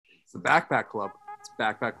It's the Backpack Club. It's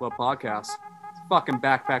Backpack Club Podcast. It's fucking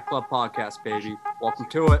Backpack Club Podcast, baby. Welcome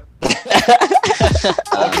to it.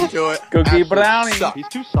 Welcome to it. Cookie Brownie. He's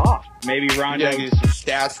too soft. Maybe Ron Yeah, Jones, he's some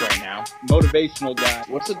stats right now. motivational guy.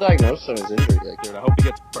 What's the diagnosis on his injury? Like, Dude, I hope he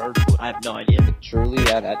gets bird flu. I have no idea. truly,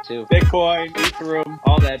 yeah, that too. Bitcoin, Ethereum,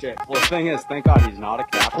 all that shit. Well, the thing is, thank God he's not a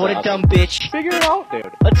captain. What a dumb bitch. Figure it out, dude.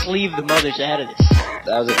 Let's leave the mothers out of this.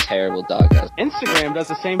 That was a terrible doghouse. Instagram does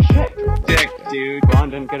the same shit. Dick, dude. Ron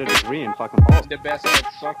didn't get a degree in fucking politics. The best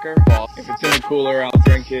at sucker. If it's in a cooler, I'll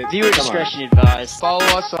drink it. Viewer discretion advised. Follow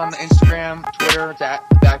us on Instagram, Twitter, it's at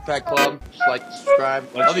the Backpack Club. Just like, subscribe.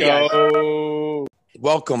 Let's Love you guys. go.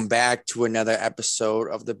 Welcome back to another episode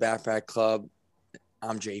of the Backpack Club.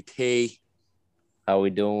 I'm JP. How we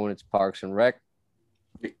doing? It's Parks and Rec.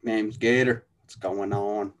 Nickname's Gator. What's going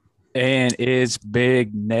on? And it's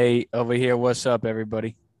Big Nate over here. What's up,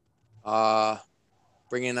 everybody?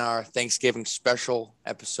 Bringing our Thanksgiving special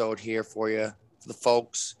episode here for you, for the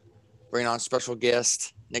folks. Bringing on special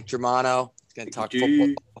guest Nick Germano. He's going to talk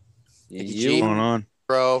football. You going on?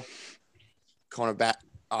 Bro, cornerback.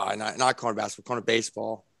 Not corner basketball, corner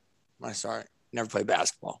baseball. I'm sorry, never played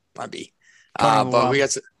basketball. Might be. But we got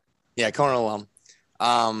some, corner alum.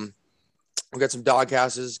 We got some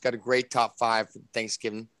Doghouses. Got a great top five for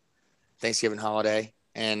Thanksgiving holiday,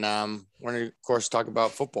 and we're gonna of course talk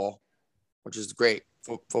about football, which is great.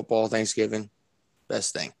 Football, Thanksgiving,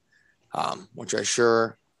 best thing. Which I'm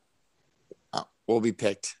sure will be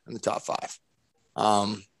picked in the top five.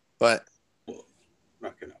 But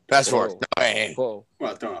Not gonna fast forward. No, hey. Whoa.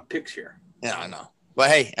 well, throwing out picks here. Yeah, I know. But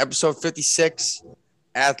hey, episode 56,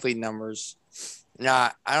 athlete numbers.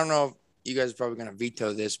 Now, I don't know if you guys are probably going to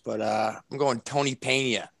veto this, but I'm going Tony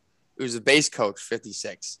Pena, who's a base coach,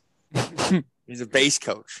 56. He's a base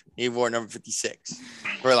coach. He wore number 56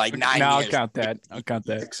 for like 9 years. I'll count that.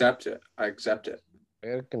 Accept it. I accept it. I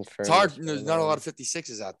gotta confirm. It's hard. this. There's not a lot of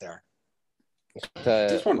 56s out there.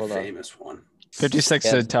 Just one hold on. famous one. 56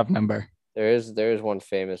 is a tough number. There is one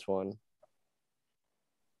famous one.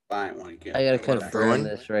 Fine one again. I gotta Bruin? confirm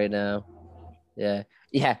this right now.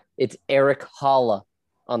 Yeah, it's Eric Holla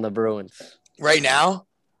on the Bruins. Right now?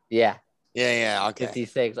 Yeah, Yeah, okay.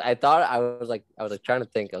 56. I was trying to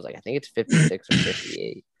think. I was like, I think it's 56 or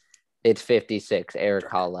 58. It's 56. Eric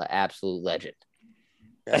Holla, absolute legend.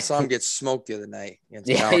 I saw him get smoked the other night. against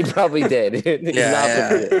Yeah, Calgary. he probably did. He's Yeah,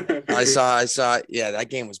 not good. I saw. Yeah, that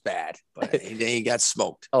game was bad, but he got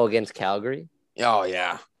smoked. Oh, against Calgary? Oh,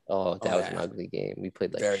 yeah. Oh, that was an yeah. ugly game. We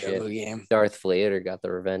played like Very shit. ugly game. Darth Vader got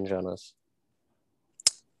the revenge on us.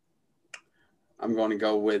 I'm going to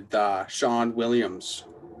go with Sean Williams,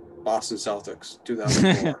 Boston Celtics,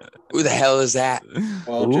 2004. Who the hell is that?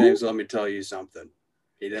 Well, Who? James, let me tell you something.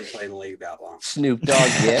 He didn't play in the league that long. Snoop Dogg,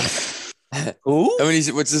 yeah. Who?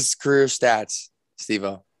 What's his career stats,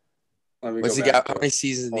 Steve-O? Let me What's go he back got? How to many it.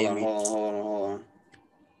 seasons in the NBA? Hold on.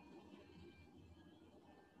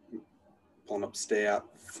 Pulling up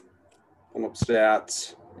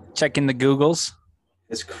stats. Checking the Googles.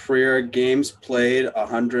 His career games played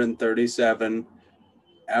 137,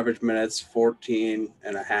 average minutes 14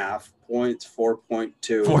 and a half, points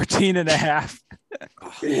 4.2. 14 and a half.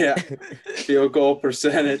 Yeah. Field goal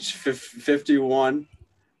percentage 51,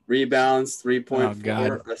 rebounds 3.4, Oh,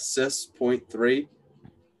 God. assists 0.3.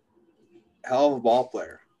 Hell of a ball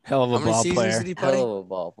player. Hell of How a many ball seasons player. did he play? Hell of a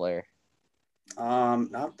ball player.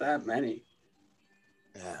 Not that many.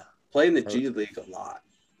 Yeah. Played in the G League a lot.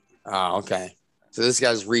 Oh, okay. So this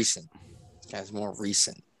guy's recent. This guy's more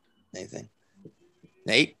recent. Anything?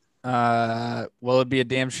 Nate? Well, it'd be a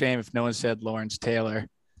damn shame if no one said Lawrence Taylor.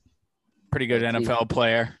 Pretty good NFL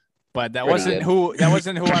player, but that Pretty wasn't good. who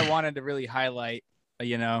I wanted to really highlight.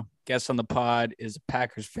 Guest on the pod is a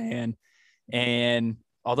Packers fan, and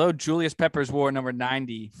although Julius Peppers wore number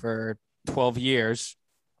 90 for 12 years,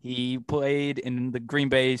 he played in the Green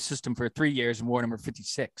Bay system for 3 years and wore number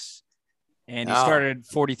 56. And he started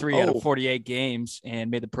 43 out of 48 games and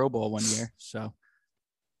made the Pro Bowl one year. So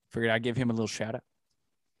figured I'd give him a little shout out.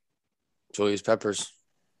 Julius Peppers.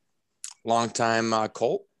 Longtime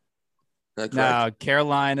Colt? Is that correct? No,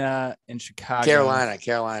 Carolina and Chicago.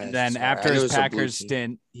 Carolina. And then Sorry. after I knew it his was a blue Packers team.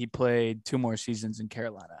 stint, he played 2 more seasons in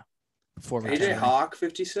Carolina before AJ retiring. Hawk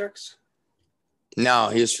 56, No,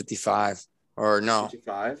 he was 55. Or no.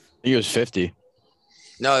 55. He was 50.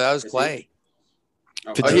 No, that was Is he? Clay.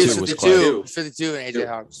 Oh, Oh, he was 52 was 52. Clay. 52 and AJ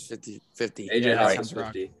Hawk was 50. AJ Yeah, that Hawk right. is sounds wrong.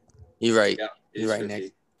 50. You're right. Yeah, he's You're right, 50.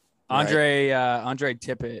 Nick. Andre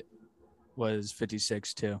Tippett was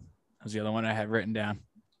 56 too. That was the other one I had written down.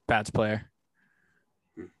 Pats player.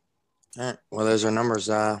 All right. Well, those are numbers.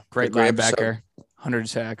 Great episode. linebacker. 100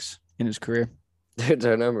 sacks in his career. There's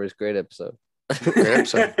our numbers. Great episode. Great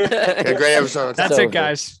episode. A great episode. That's So it,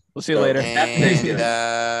 guys. We'll see you later.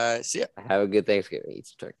 And see ya. Have a good Thanksgiving. Eat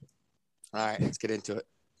some turkey. All right, let's get into it.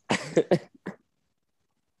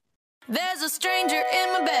 There's a stranger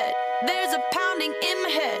in my bed. There's a pounding in my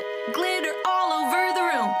head. Glitter all over the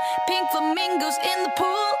room. Pink flamingos in the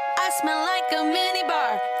pool. I smell like a mini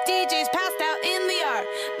bar. DJ's passed out in the yard.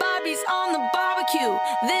 Bobby's on the barbecue.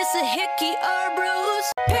 This a hickey or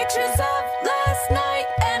bruise. Pictures of last night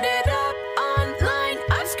ended up online.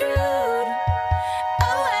 I'm screwed.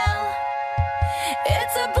 Oh well.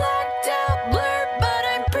 It's a blacked out blur, but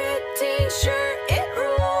I'm pretty sure it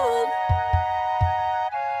ruled.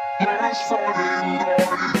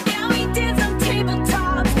 Yeah, we danced on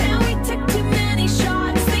tabletops, and we took too many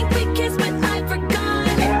shots. Think we kissed, but I forgot.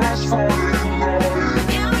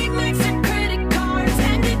 Yeah, we maxed our credit cards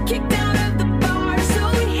and get kicked out of the bar,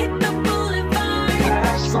 so we hit the boulevard.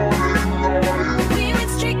 We went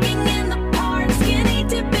streaking in the park, skinny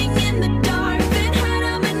dipping in the dark, then had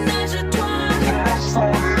a menage a trois.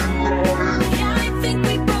 Yeah, I think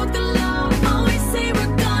we broke the law. Always say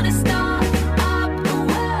we're gonna stop.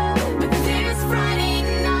 But there's Friday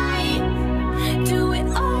night. Do it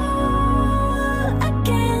all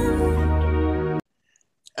again.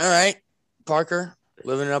 All right, Parker,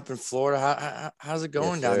 living up in Florida. How's it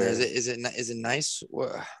going Yes, down there? sir. Is it nice?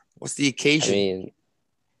 What's the I occasion? mean,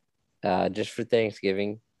 just for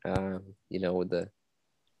Thanksgiving, with the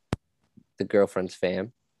girlfriend's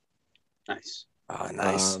fam. Nice. Oh,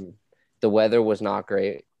 nice. The weather was not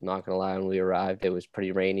great. Not gonna lie, when we arrived, it was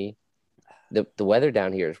pretty rainy. The weather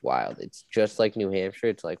down here is wild. It's just like New Hampshire.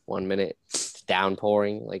 It's like 1 minute it's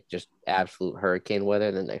downpouring, like just absolute hurricane weather,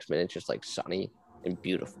 and the next minute it's just like sunny and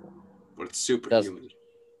beautiful. But it's super Does- humid.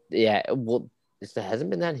 Yeah, well, it hasn't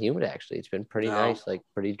been that humid actually. It's been pretty No. nice, like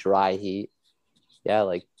pretty dry heat. Yeah,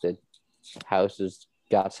 like the house has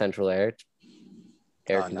got central air,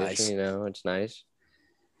 air Oh, conditioning. nice. It's nice.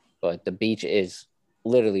 But the beach is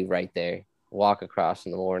literally right there. Walk across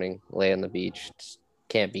in the morning, lay on the beach. Just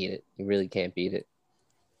can't beat it. You really can't beat it.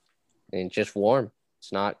 And it's just warm.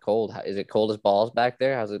 It's not cold. Is it cold as balls back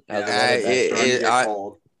there? How's it? How's the Yeah, weather back it- there? Starting to get I-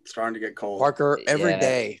 cold. Starting to get cold. Parker, every Yeah.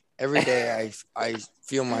 day, I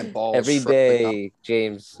feel my balls. Every shriveling up. day,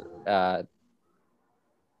 James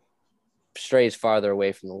strays farther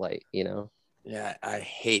away from the light. Yeah, I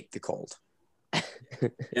hate the cold.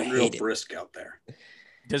 Getting real hate it. brisk out there.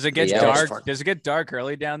 Does it get Yeah. dark? Does it get dark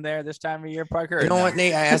early down there this time of year, Parker? or You know no? what,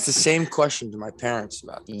 Nate? I asked the same question to my parents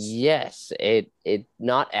about this. Yes, it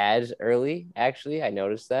not as early actually. I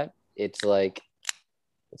noticed that it's like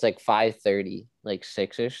 5:30, like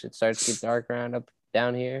 6ish. It starts to get dark around up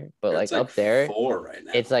down here, but It's like up there, 4 right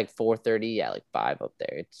now. it's like 4:30. Yeah, like 5 up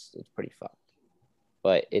there. It's pretty fucked,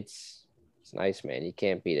 but it's nice, man. You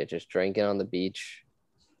can't beat it. Just drinking on the beach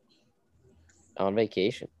on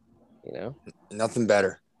vacation. Nothing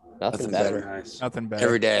better. Nothing Nothing better. better. nice. Nothing better.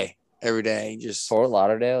 Every day. Just Fort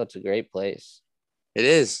Lauderdale, it's a great place. it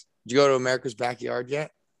is. Did you go to America's Backyard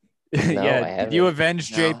yet? No, I yeah. Did you haven't.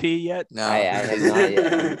 avenge No. JP yet? No. I have not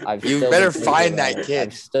yet. I've You still better been find thinking that about it. kid.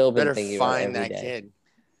 I've still been Better thinking about it find every that day.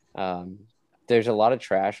 kid. There's a lot of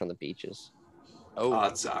trash on the beaches. Oh, Oh,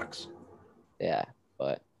 it sucks. Yeah,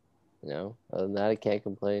 but other than that, I can't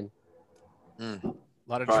complain. A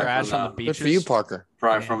lot of Probably trash from on the the- beaches. good for you, Parker.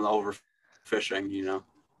 Probably Yeah. from the overfishing. Yeah.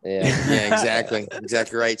 Yeah, exactly.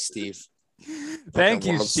 Exactly right, Steve. Thank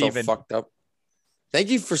Fucking you, world's Steven. So fucked up. Thank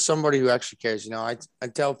you for somebody who actually cares. I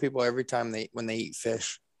tell people every time when they eat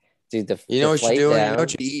fish. Dude, You know what you're flight doing. You down- know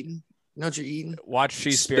what you're eating. You know what you're eating. Watch Spit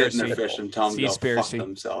in Seaspiracy. the fish and tell them to go fuck Seaspiracy.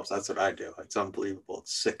 themselves. That's what I do. It's unbelievable.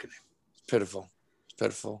 It's sickening. It's pitiful. It's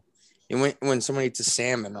pitiful. And when someone eats a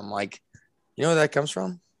salmon, I'm like, you know where that comes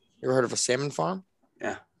from? You ever heard of a salmon farm?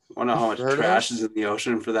 Yeah. Want to know how much Heard of trash those? is in the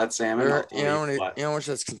ocean for that salmon? I'll tell You know, what. you know how much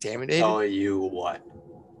that's contaminated? Tell you what.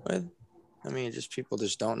 What? I mean, people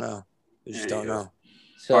just don't know. They just There don't you go. know.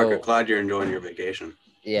 Parker, So glad you're enjoying your vacation.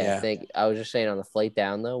 yeah, Yeah. I was just saying on the flight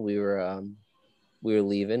down though, we were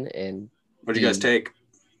leaving and What do you guys take?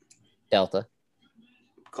 Delta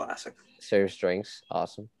Classic. serves drinks,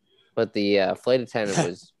 awesome. But the flight attendant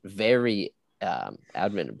was very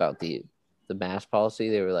adamant about the mask policy.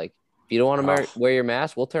 They were like, if you don't want to wear your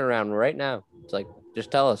mask, we'll turn around right now. It's like,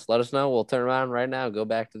 just tell us, let us know. We'll turn around right now. Go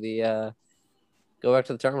back to the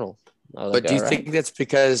terminal. I was But like, do you "All right." think that's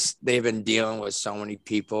because they've been dealing with so many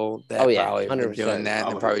people that Oh, yeah, probably have been 100%. doing that? And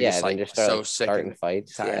they're Oh, probably Yeah, just they like just start so sick starting and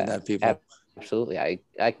fights. tired of Yeah, that people. absolutely. I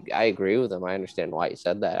agree with him. I understand why he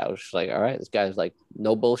said that. I was just like, all right, this guy's like,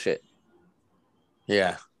 no bullshit.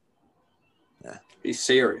 Yeah. Be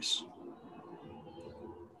serious.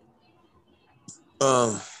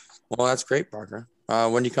 Well, that's great, Parker.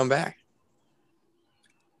 When do you come back?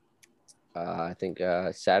 I think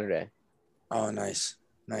Saturday. Oh, nice.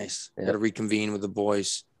 Yep. Got to reconvene with the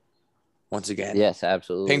boys once again. Yes,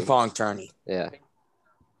 absolutely. Ping pong tourney. Yeah.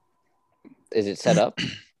 Is it set up?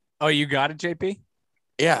 Oh, you got it, JP?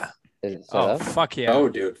 Yeah. Is it set Oh, up? fuck yeah. Oh,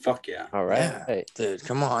 dude, fuck yeah. All right. Yeah. Hey. Dude,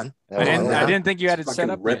 come on. I didn't think you had it set Fucking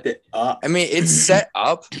up rip yet. it up. I mean, it's set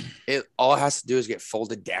up. All it has to do is get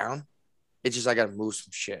folded down. It's just I got to move some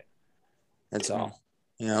shit. That's all.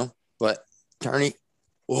 You know? But tourney,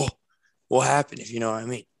 will happen if you know what I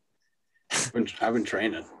mean. I've been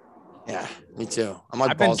training. Yeah, me too. I'm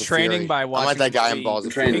like I've been Balls of training Fury. by watching I'm like that guy in Balls I'm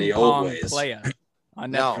of training Fury. the old Pong ways. Playa on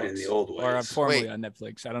No. Training Netflix. the old Or ways. formerly Wait. on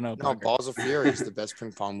Netflix. I don't know. No, Parker. Balls of Fury is the best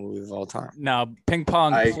ping pong movie of all time. No, Ping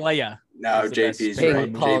Pong Playa. No, is the best JP's ping right.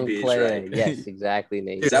 Ping pong JP's player. right. Yes, exactly,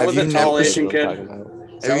 Nate. Is that Have with the you tall never Asian That's what kid? I'm talking about.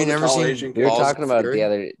 Is Have that you with the never tall seen Asian We kid? were Balls of talking about Fury?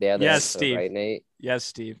 the other Yes, episode, Steve. right, Nate? Yes,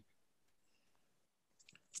 Steve.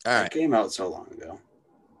 All It right. came out so long ago.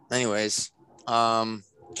 Anyways, I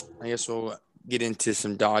guess we'll get into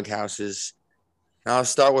some Doghouses. And I'll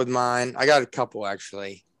start with mine. I got a couple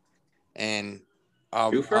actually, and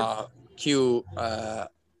I'll Twofer? cue my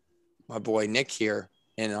boy Nick here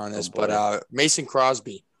in on this. boy. But Mason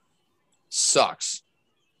Crosby sucks.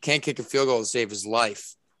 Can't kick a field goal to save his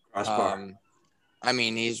life. Crossbar. I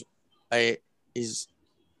mean, he's. Wait,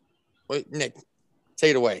 Nick,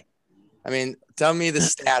 take it away. I mean, tell me the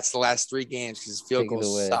stats the last 3 games because his field Take it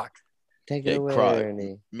goals away. suck. Take Yeah, it away, Cro-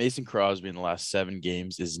 Ernie. Mason Crosby in the last 7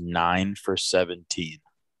 games is 9 for 17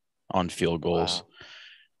 on field goals.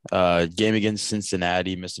 Game against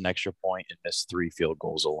Cincinnati, missed an extra point and missed 3 field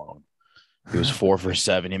goals alone. He was 4 for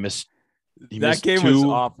 7. He missed That game was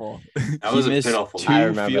awful. That was he a missed pitiful. 2 I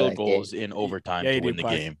remember field that goals game. in overtime Yeah, to you win do, the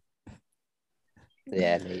Parker. game.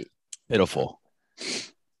 Yeah, Nate. Pitiful.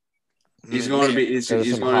 He's going to be. He's Those are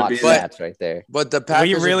going some to hot be. stats right there. But the Packers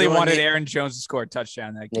We really are doing wanted it- Aaron Jones to score a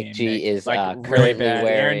touchdown that game. Nick G is really currently bad.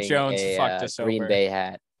 wearing Aaron Jones a fucked us Green over. Bay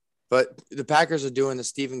hat. But the Packers are doing the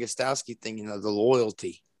Steven Gostowski thing, you know, the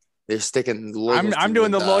loyalty. They're sticking loyalty. I'm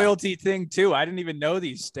doing the with, loyalty thing too. I didn't even know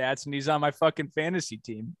these stats, and he's on my fucking fantasy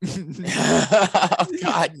team. Oh,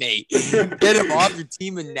 God, Nate. Get him off your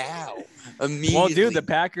team and now. Immediately. Well, dude, the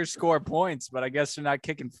Packers score points, but I guess they're not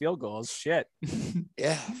kicking field goals. Shit.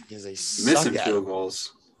 Yeah, because they suck Missing at field it.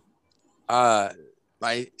 goals.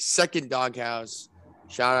 My second doghouse,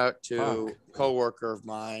 shout out to a coworker of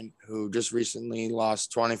mine who just recently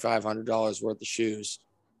lost $2,500 worth of shoes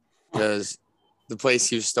because the place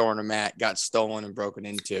he was storing them at got stolen and broken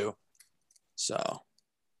into. So,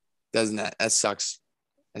 doesn't that sucks?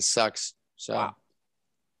 It sucks. So,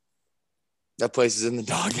 that place is in the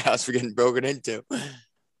doghouse for getting broken into.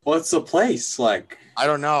 What's the place like? I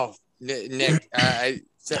don't know, Nick.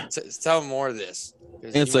 Tell him more of this.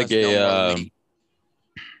 'Cause It's he like must know more a than me.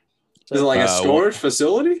 Is it like a storage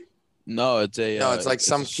facility? No, it's a No, it's like it's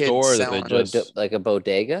some a kid store that selling- they just Like a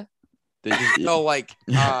bodega? they just No, like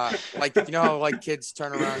you know how like kids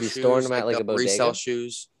turn around You shoes, storing them at like a they'll resell bodega?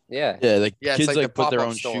 shoes. Yeah. yeah, like Yeah, it's kids like like the put their pop-up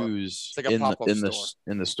own store. shoes It's like a in pop-up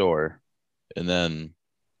in the store, and then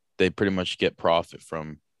they pretty much get profit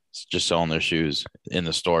from just selling their shoes in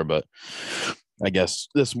the store. But I guess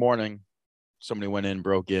this morning somebody went in,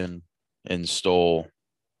 broke in, and stole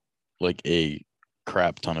like a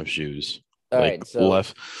crap ton of shoes. All like right. So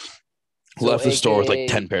left the store with like AKA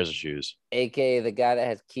 10 pairs of shoes. AKA the guy that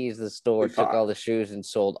has keys to the store Good took fuck. all the shoes and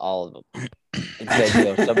sold all of them. And said,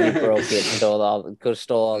 yo, somebody broke it, stole all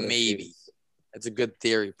the Maybe. shoes. That's a good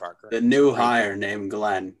theory, Parker. The new hire named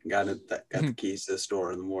Glenn got the keys to the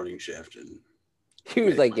store in the morning shift, and He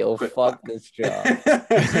was like, yo, Quick fuck buck. this job.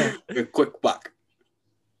 a quick buck.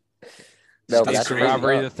 No, but State that's crazy.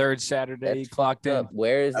 robbery fucked the up. third Saturday he That's clocked in. fucked up.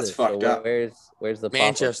 Where is That's this? fucked up. Where's the pop-up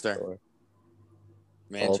Manchester. store?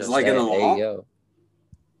 Manchester. It's like in the there mall? you go.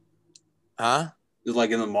 Huh? Is it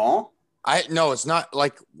like in the mall? No, it's not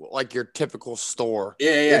like your typical store.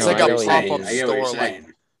 Yeah, It's I like get a what you're pop-up saying. I get what you're store, like-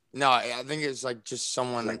 saying. No, I think it's like just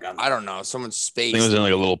someone. Like on- I don't know, someone's I space. think it was in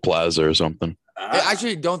like a little plaza or something. I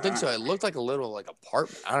actually don't think so. It looked like a little like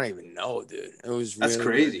apartment. I don't even know, dude. It was That's really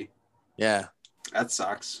crazy. weird. Yeah. That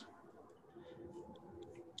sucks.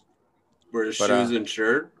 Were the But, shoes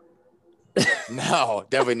insured? No,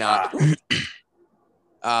 definitely not.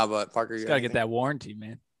 But Parker, Just you gotta get that warranty,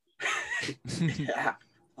 man. Yeah.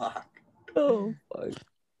 Fuck. Oh,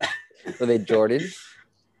 fuck. Were they Jordan?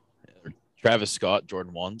 Travis Scott,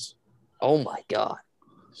 Jordan 1s. Oh, my God.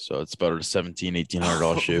 So it's about a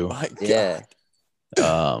 $1,800 shoe. My God. Yeah.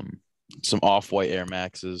 Some off-white Air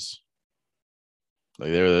Maxes.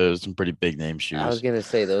 Like there's some pretty big name shoes. I was going to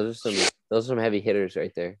say, those are some heavy hitters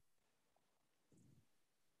right there.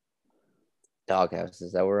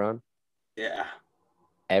 Doghouses that we're on. Yeah.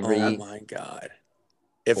 Oh my God.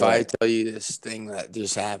 If What? I tell you this thing that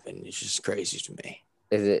just happened, it's just crazy to me.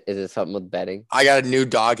 Is it something with betting? I got a new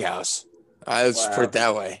doghouse. Let's put it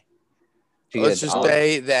that way. Did you Let's get a just dog?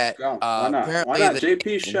 say that Go. Why not? apparently Why not?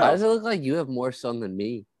 JP's show. Why does it look like you have more sun than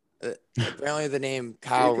me? apparently the name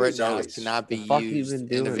Kyle JP's Rittenhouse always- cannot be The fuck you used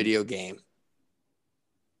been in a doing? video game.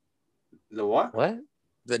 The what? What?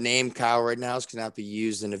 The name Kyle Rittenhouse cannot be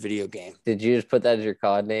used in a video game. Did you just put that as your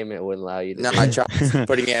COD name and it wouldn't allow you to No, do I it? tried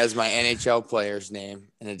putting it as my NHL player's name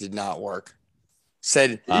and it did not work.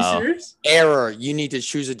 Said, Are you serious? error, you need to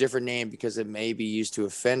choose a different name because it may be used to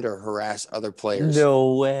offend or harass other players.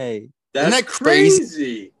 No way. That's Isn't that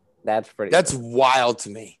crazy? crazy. That's wild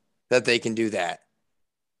to me that they can do that.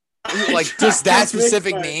 Like just that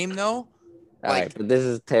specific name though? All right, but this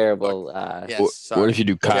is terrible. Yes, sorry. What if you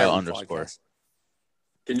do Look at Kyle the underscore? podcast.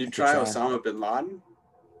 Can you try Osama bin Laden?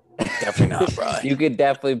 Definitely not, bro. You could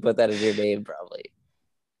definitely put that as your name, probably.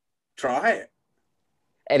 Try it.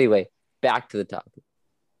 Anyway, back to the topic.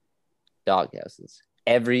 Doghouses.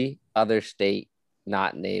 Every other state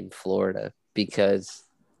not named Florida because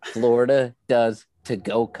Florida does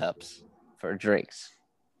to-go cups for drinks.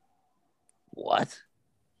 What?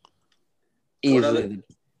 Easily.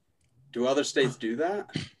 Do other states do that?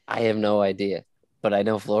 I have no idea, but I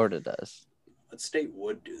know Florida does. What state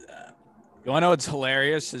would do that? You want to know what's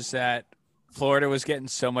hilarious is that Florida was getting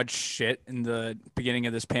so much shit in the beginning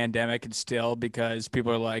of this pandemic and still because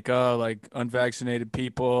people are like, oh, like unvaccinated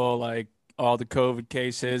people, like all the COVID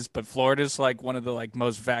cases. But Florida's like one of the like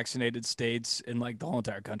most vaccinated states in like the whole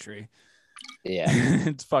entire country. Yeah.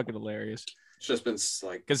 It's fucking hilarious. It's just been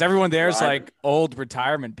like Because everyone there is thriving. like old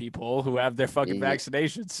retirement people who have their fucking Yeah.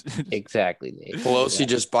 vaccinations. Exactly, Nate. Pelosi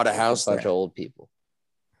just bought a house bunch there. of old people.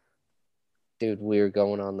 Dude, we were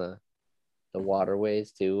going on the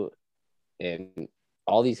waterways too, and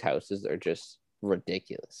all these houses are just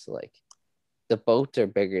ridiculous. Like the boats are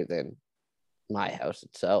bigger than my house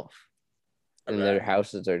itself, and their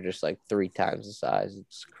houses are just like 3 times the size.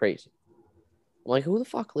 It's crazy. I'm like, who the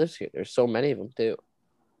fuck lives here? There's so many of them too.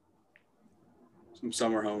 Some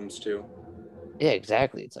summer homes too, Yeah,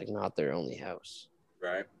 exactly. It's like not their only house.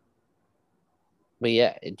 right? But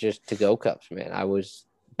yeah, it just to-go cups, man. I was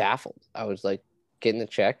baffled. I was like getting the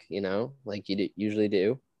check, you know, like you usually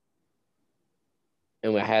do.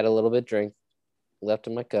 And I had a little bit drink left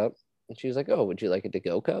in my cup. And she was like, oh, would you like a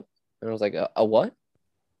to-go cup? And I was like, a what?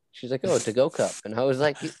 She's like, oh, a to-go cup. And I was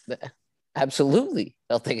like, absolutely.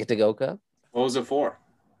 I'll take a to-go cup. What was it for?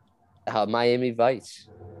 Miami Vice.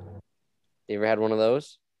 You ever had one of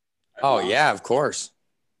those? Oh yeah, of course.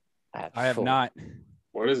 I have not.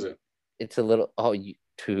 What is it? It's a little,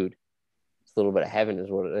 dude. It's a little bit of heaven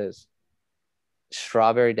is what it is.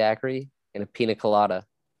 Strawberry daiquiri and a pina colada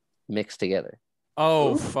mixed together.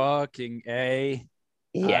 Oh, Ooh. fucking A.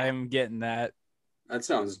 Yeah. I'm getting that. That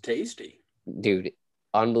sounds tasty. Dude,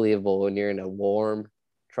 unbelievable when you're in a warm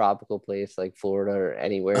tropical place like Florida or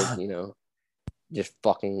anywhere, you know, just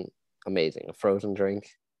fucking amazing. A frozen drink.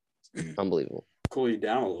 Unbelievable. Cool you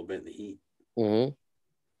down a little bit in the heat. Mm-hmm.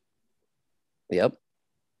 Yep.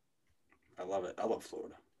 I love it. I love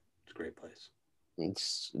Florida. It's a great place.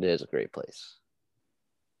 It is a great place.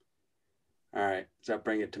 All right. Does that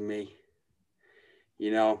bring it to me?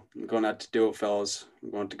 You know, I'm going out to do it, fellas.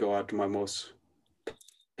 I'm going to go out to my most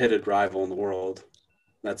pitted rival in the world.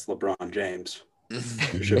 That's LeBron James.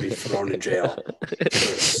 Who should be thrown in jail for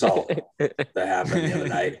assault that happened the other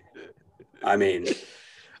night. I mean,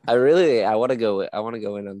 I want to go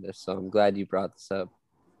in on this, so I'm glad you brought this up.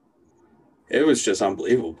 it was just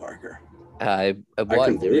unbelievable, Parker. It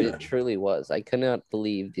couldn't believe it. truly was. I could not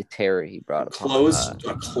believe the terror he brought upon.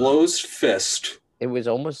 A closed fist It was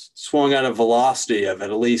almost. swung at a velocity of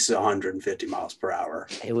at least 150 miles per hour.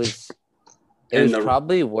 It was. And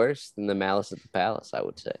Probably worse than the Malice at the Palace, I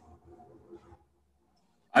would say.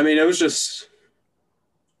 I mean, it was just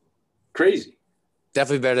crazy.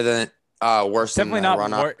 Definitely better than worse Definitely than not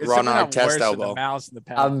Ron definitely not Artest worse than elbow. the mouse in the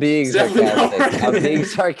palace. I'm being It's definitely not sarcastic. worse. I'm being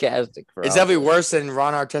sarcastic, bro. It's definitely worse than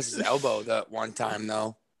Ron Artest's elbow that one time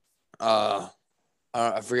though.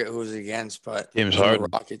 I forget who it was against, but James it was the Harden.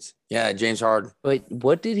 Rockets. Yeah, James Harden. But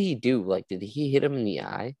what did he do? Like, did he hit him in the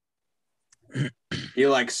eye? He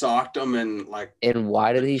like socked him and like And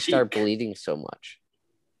why did he start cheek. bleeding so much?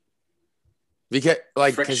 Because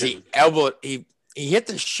he Friction. elbowed he hit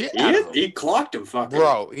the shit out of him. he clocked him, fucking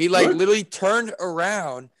Bro, he like Good. literally turned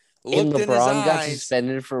around, And looked in his LeBron got eyes,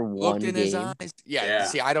 suspended for one looked in his game. eyes. Yeah, Yeah.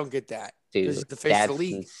 see, I don't get that. Dude, Because the face that's of the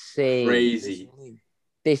league. insane. crazy.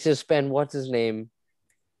 They suspend what's his name?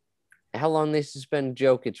 How long they suspend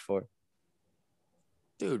Jokic for?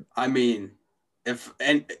 Dude, I mean, if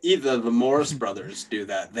and either the Morris brothers do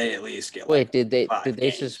that, they at least get. Wait, like did they 5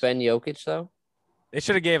 games. suspend Jokic though? They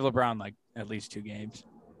should have gave LeBron like at least 2 games.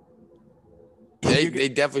 They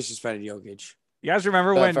definitely suspended Jokic. You guys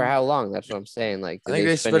remember But when? for how long? That's what I'm saying. Like, I think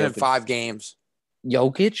they suspended Jokic? 5 games.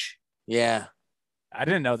 Jokic Yeah. I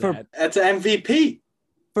didn't know For- that. That's an MVP.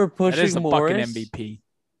 for That pushing is the Morris. fucking MVP.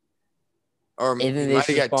 Or he And then they might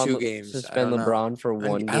have got 2 suspend, games. suspend LeBron for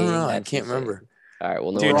one game. I don't know. I That's can't insane. remember. All right.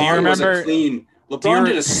 Well, no. Dude, do you LeBron was a remember- clean? do LeBron you-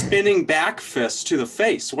 did a spinning back fist to the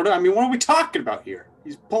face. What are we talking about here?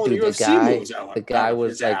 He's pulling Dude, the UFC guy, moves out. the guy out of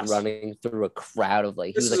was his like ass. running through a crowd of like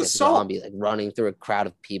he This was like a is assault. zombie, like running through a crowd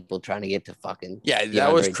of people trying to get to fucking. Yeah,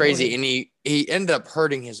 that was DeAndre crazy. Jordan. And he ended up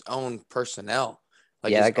hurting his own personnel.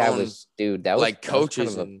 Like Yeah, his that guy own, was dude. That was like that was kind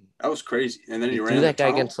coaches of a- and That was crazy. And then he he ran threw in the that guy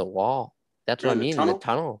tunnel. against the wall. That's what I Ran in the mean. In tunnel? the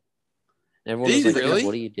tunnel. And everyone Did was he like, really?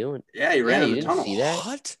 "What are you doing?" Yeah, he ran Yeah, in you the didn't tunnel. see that?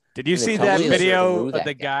 what? Did you And the see tunnel that was video through of that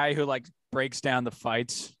the guy who like breaks down the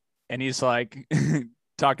fights and he's like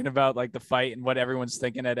talking about like the fight and what everyone's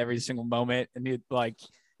thinking at every single moment, and he like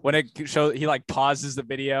when it shows he like pauses the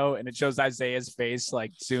video and it shows Isaiah's face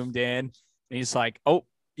like zoomed in and he's like, "Oh,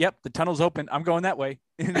 yep, the tunnel's open. I'm going that way."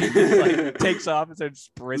 And he just like takes off and starts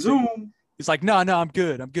sprinting. Zoom. He's like, "No, I'm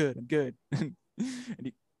good. I'm good. I'm good."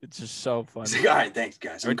 And it's just so funny. He's like, all right, thanks,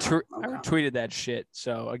 guys. I I'm coming. retweeted that shit.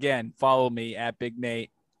 So again, follow me at Big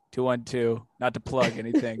Nate 212. Not to plug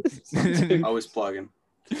anything. Always plugging.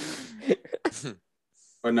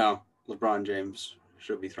 But no, LeBron James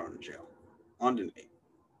should be thrown in jail. On to Nate.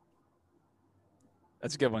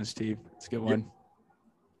 That's a good one, Steve. That's a good one.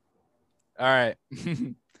 All right.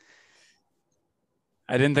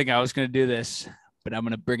 I didn't think I was going to do this, but I'm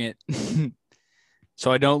going to bring it.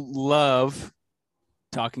 So I don't love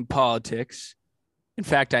talking politics. In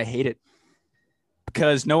fact, I hate it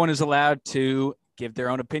because no one is allowed to give their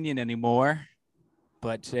own opinion anymore.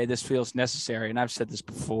 But today this feels necessary, and I've said this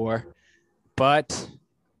before, but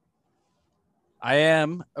I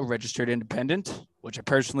am a registered independent, which I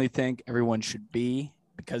personally think everyone should be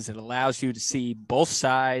because it allows you to see both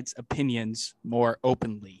sides' opinions more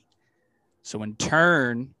openly. So in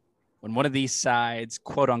turn, when one of these sides,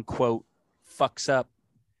 quote unquote, fucks up,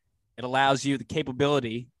 it allows you the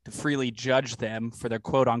capability to freely judge them for their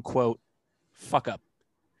quote unquote fuck up.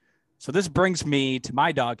 So this brings me to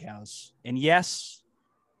my doghouse. And yes,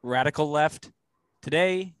 radical left,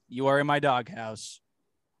 today you are in my doghouse.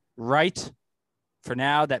 Right? For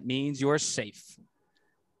now, that means you're safe.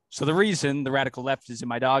 So the reason the radical left is in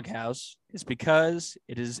my doghouse is because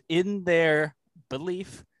it is in their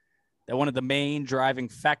belief that one of the main driving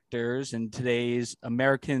factors in today's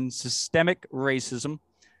American systemic racism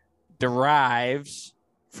derives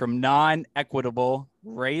from non-equitable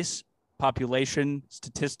race population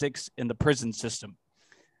statistics in the prison system.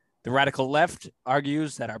 The radical left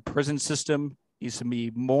argues that our prison system needs to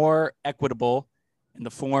be more equitable in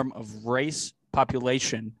the form of race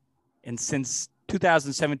population. And since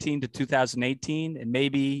 2017 to 2018, and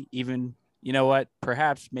maybe even, you know what,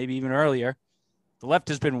 perhaps maybe even earlier, the left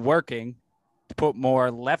has been working to put more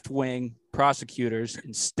left-wing prosecutors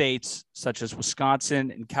in states such as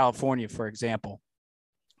Wisconsin and California, for example,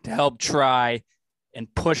 to help try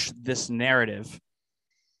and push this narrative.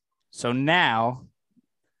 So now,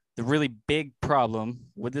 the really big problem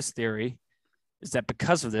with this theory is that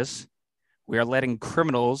because of this, we are letting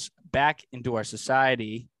criminals back into our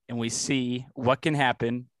society, and we see what can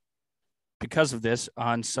happen because of this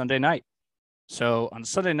on Sunday night. So on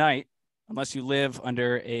Sunday night, unless you live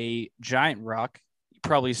under a giant rock, you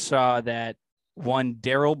probably saw that one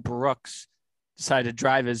Daryl Brooks decided to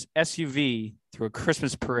drive his SUV through a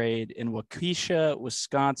Christmas parade in Waukesha,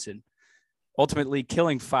 Wisconsin, ultimately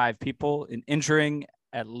killing 5 people and injuring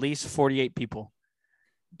at least 48 people.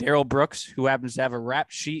 Daryl Brooks, who happens to have a rap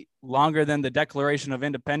sheet longer than the Declaration of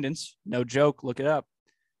Independence, no joke, look it up,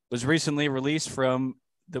 was recently released from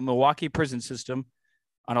the Milwaukee prison system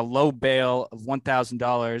on a low bail of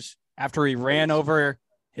 $1,000 after he ran over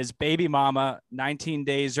his baby mama 19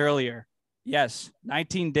 days earlier. Yes,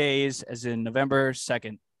 19 days as in November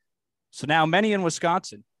 2nd. So now many in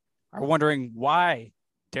Wisconsin are wondering why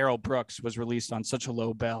Daryl Brooks was released on such a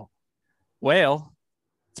low bail. Well,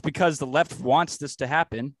 it's because the left wants this to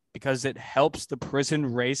happen because it helps the prison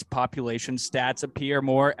race population stats appear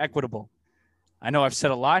more equitable. I know I've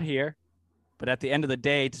said a lot here, but at the end of the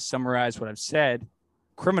day, to summarize what I've said,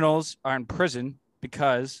 criminals are in prison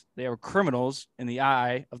because they are criminals in the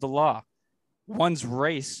eye of the law. One's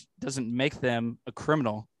race doesn't make them a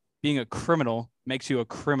criminal. Being a criminal makes you a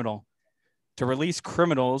criminal. To release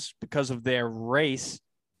criminals because of their race,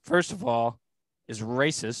 first of all, is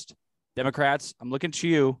racist. Democrats, I'm looking to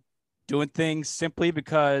you. doing things simply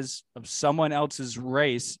because of someone else's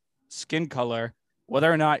race, skin color,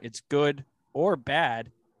 whether or not it's good or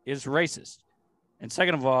bad, is racist. And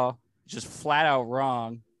second of all, it's just flat out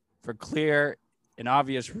wrong for clear and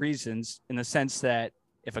obvious reasons, in the sense that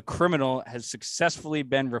if a criminal has successfully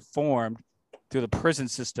been reformed through the prison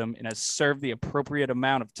system and has served the appropriate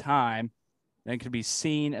amount of time, then it can be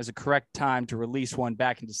seen as a correct time to release one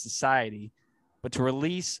back into society. But to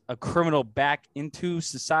release a criminal back into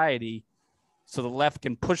society so the left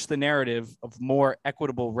can push the narrative of more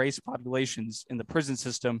equitable race populations in the prison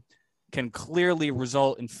system can clearly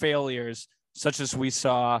result in failures such as we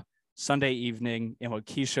saw Sunday evening in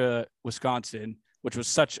Waukesha, Wisconsin, which was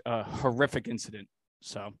such a horrific incident.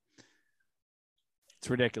 So it's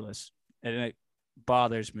ridiculous and it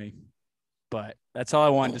bothers me. But that's all I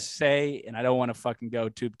wanted to say, and I don't want to fucking go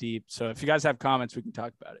too deep. So if you guys have comments, we can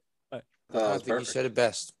talk about it. But I think you said it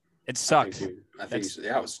best. It sucked. I think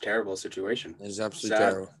it was a terrible situation. It was absolutely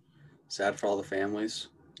terrible. Sad for all the families.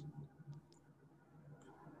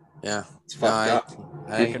 Yeah. It's fucked up.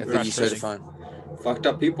 I think you said it fine. Fucked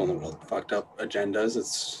up people in the world. Fucked up agendas.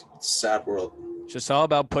 It's a sad world. It's just all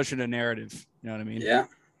about pushing a narrative. You know what I mean? Yeah.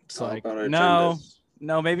 It's like, no,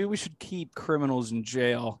 maybe we should keep criminals in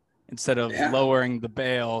jail instead of lowering the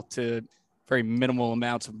bail to very minimal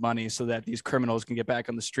amounts of money so that these criminals can get back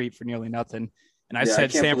on the street for nearly nothing. And I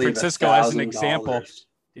said San Francisco as an example.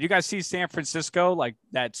 Did you guys see San Francisco, like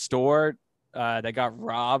that store that got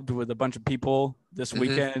robbed with a bunch of people this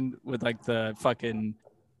weekend with like the fucking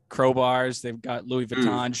crowbars? They've got Louis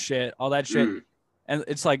Vuitton shit, all that shit. And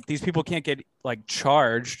it's like these people can't get like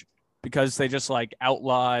charged because they just like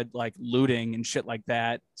outlawed like looting and shit like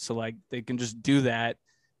that. So like they can just do that,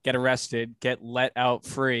 get arrested, get let out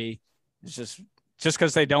free. It's just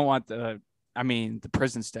because they don't want the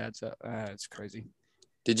prison stats. It's crazy.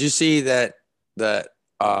 Did you see that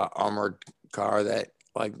armored car that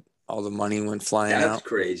like all the money went flying out? That's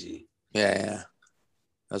crazy. Yeah.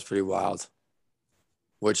 That's pretty wild.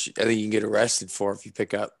 Which I think you can get arrested for if you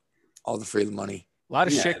pick up all the free money. A lot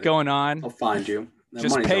of shit going on. I'll find you. That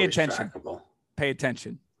just pay attention. Trackable. Pay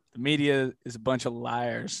attention. The media is a bunch of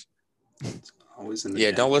liars. It's always in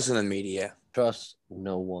the don't listen to the media. Trust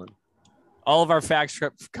no one. All of our facts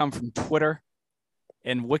come from Twitter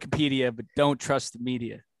and Wikipedia, but don't trust the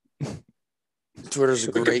media. Twitter's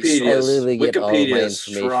a great source. Wikipedia is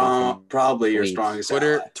probably your strongest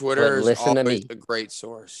Twitter is always a great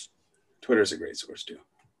source. Twitter's a great source too.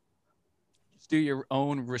 Just do your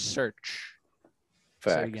own research.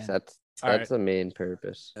 Facts. That's the main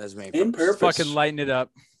purpose. That's main purpose. Fucking lighten it up.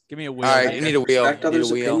 Give me a wheel. All right, you need a wheel. Respect others'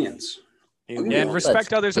 opinions. Yeah, and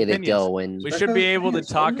respect others' opinions. We should be able to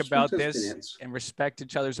talk about this opinions. and respect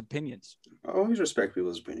each other's opinions. Always respect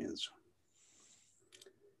people's opinions.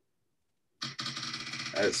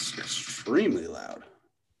 That is extremely loud.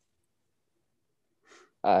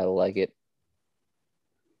 I like it.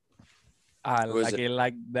 I like it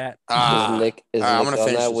like that. Nick I'm gonna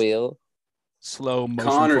on that wheel. Slow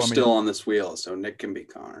motion. Connor's still on this wheel, so Nick can be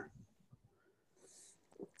Connor.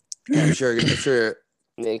 I'm sure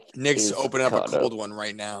Nick's opening up Connor. a cold one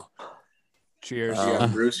right now. Cheers. You got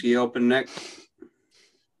Brewski open, Nick.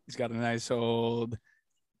 He's got a nice old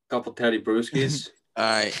couple Teddy Brewskis. All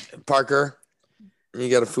right, Parker, you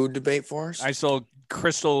got a food debate for us? I saw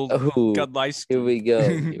Crystal Gudlice. Here we go.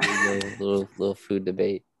 Little food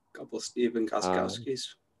debate. Couple Steven Koskowskis.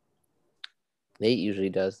 Nate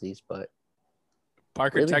usually does these, but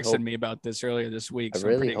Parker really texted me about this earlier this week. I so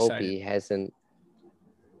really I'm hope excited. he hasn't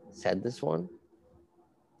said this one.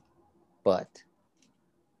 But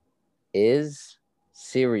is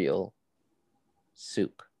cereal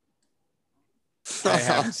soup? I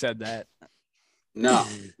haven't said that. No,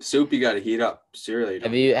 soup you got to heat up. Cereal.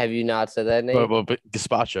 Have you not said that, Nate? But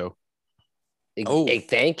gazpacho. Thank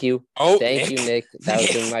you. Thank you, Nick. That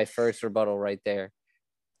was in my first rebuttal right there.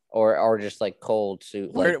 Or just like cold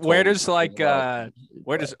soup. Where does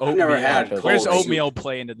oatmeal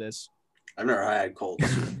play into this? I've never had cold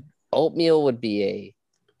soup. Oatmeal would be a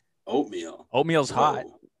oatmeal. Oatmeal's hot.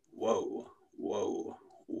 Whoa.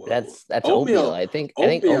 That's oatmeal. I think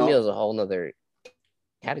oatmeal is a whole nother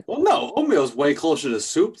category. Well, no, oatmeal is way closer to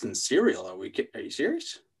soup than cereal. Are you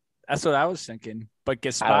serious? That's what I was thinking. But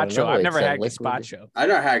gazpacho, I've never had gazpacho. I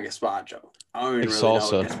never had gazpacho. I don't even really know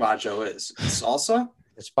what gazpacho is. Salsa?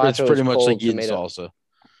 Gazpacho it's pretty much like eating tomato. salsa.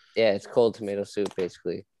 Yeah, it's cold tomato soup,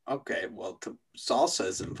 basically. Okay, well, salsa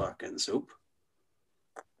isn't fucking soup.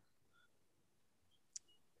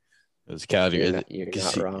 It's category. You're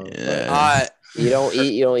not wrong. Yeah. You don't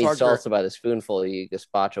eat Parker. salsa by the spoonful. You eat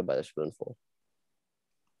gazpacho by the spoonful.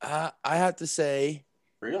 I have to say,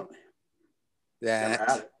 really,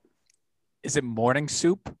 that Is it morning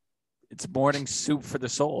soup? It's morning soup for the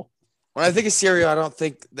soul. When I think of cereal, I don't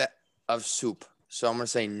think that of soup. So I'm gonna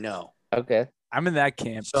say no. Okay. I'm in that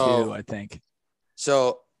camp So- too, I think.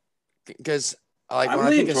 So, because like I'm when I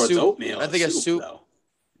think leaning of towards soup, oatmeal. I think of soup. Though.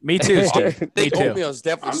 Me too, I Steve. Me think too. oatmeal is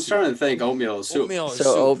definitely I'm soup. starting to think oatmeal is soup. Oatmeal is So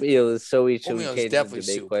soup. oatmeal is so each should we Oatmeal is change the definitely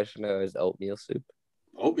debate soup. question or is oatmeal soup?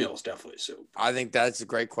 Oatmeal is definitely soup. I think that's a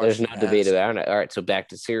great There's question. no to debate ask. about it. All right, so back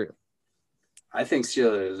to cereal. I think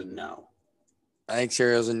cereal is a no. I think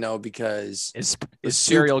cereal's a no because Is soup-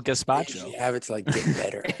 cereal you gazpacho? have it to like get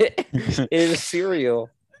better. It is cereal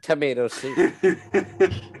tomato soup.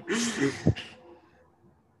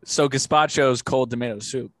 So gazpacho is cold tomato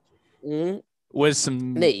soup Mm. with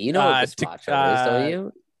some. Nate, you know what gazpacho is, don't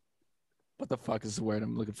you? What the fuck is the word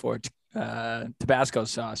I'm looking for? Tabasco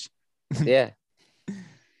sauce. Yeah.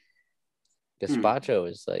 Gazpacho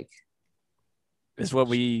is like Is what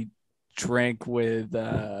we drink with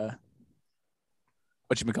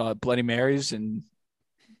what Bloody Marys and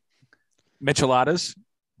micheladas.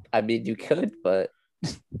 I mean you could, but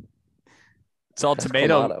It's all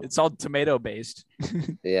tomato. Clamato. It's all tomato based.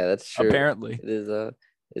 yeah, that's true. Apparently. It is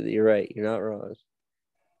you're right. You're not wrong.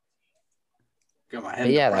 Got my But head.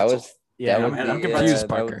 in yeah, the that pretzel. was Yeah, that I'm, would I'm be, confused, that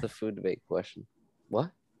Parker. was the food debate question.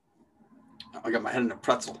 What? I got my head in a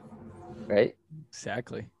pretzel. Right?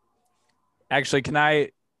 Exactly. Actually, can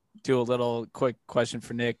I do a little quick question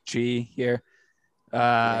for Nick G here?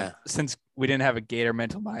 Yeah. Since we didn't have a Gator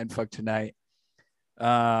mental mindfuck tonight,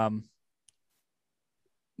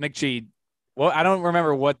 Nick G, well, I don't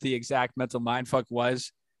remember what the exact mental mindfuck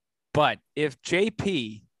was, but if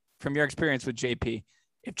JP, from your experience with JP,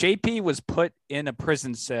 if JP was put in a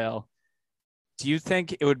prison cell, do you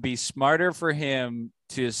think it would be smarter for him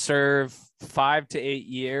to serve 5 to 8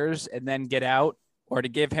 years and then get out, or to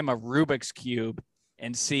give him a Rubik's Cube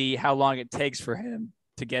and see how long it takes for him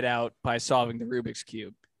to get out by solving the Rubik's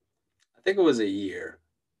Cube? I think it was a year.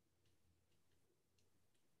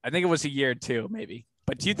 I think it was a year too, maybe.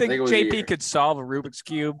 But do you think think it was a JP year. could solve a Rubik's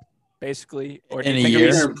Cube, basically? Or do In you a think year?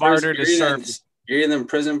 it'd You're be in smarter prison- to you're either- serve? You're either in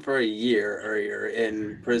prison for a year or you're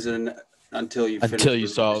in prison until you finish Until you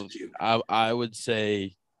the Rubik's solve. Cube. I would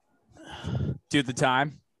say Do the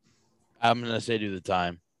time? I'm gonna say do the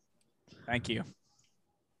time. Thank you.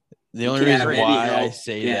 The You only can't reason have any why I help.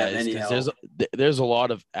 say Can't that have is any because help. there's a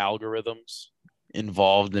lot of algorithms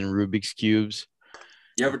involved in Rubik's cubes.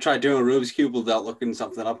 You ever tried doing a Rubik's Cube without looking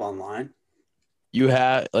something up online? You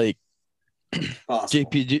have like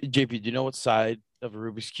Possible. JP. Do you know what side of a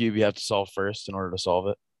Rubik's cube you have to solve first in order to solve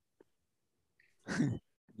it?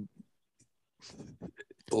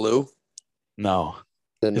 Blue. No,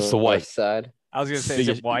 The It's the northwest white. side. I was gonna say, is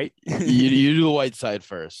it white? you do the white side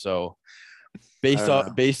first. So I don't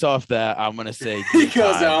know. based off that, I'm gonna say He do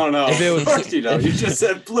goes, I time. don't know. If it was Of course you know. You just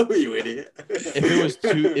said blue, you idiot. if it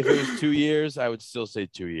was 2 years, I would still say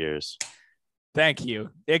 2 years. Thank you.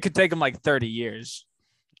 It could take him like 30 years.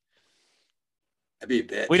 I'd be a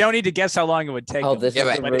bitch. We don't need to guess how long it would take. Oh, him. this Yeah,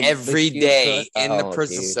 is but the Rubik's every Cube day cut? in the Oh,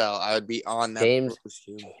 prison dude. cell, I would be on that James- Rubik's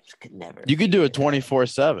Cube. James could never. You could do it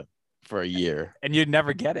 24/7 for a year. And you'd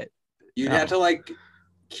never get it. You'd have to like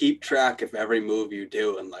keep track of every move you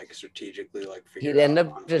do and like strategically like figure He'd it end out.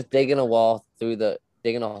 up just digging a hole through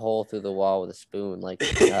the wall with a spoon, like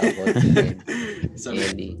what's his name? Some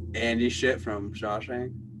Andy. Andy shit from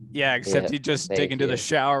Shawshank. Yeah, except Yeah, you just thank dig into you. the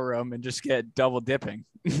shower room and just get double dipping.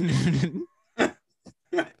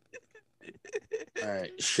 All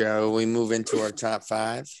right. Shall we move into our top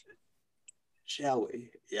five? Shall we?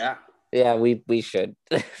 Yeah. Yeah, we should.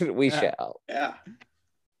 we Yeah. shall. Yeah.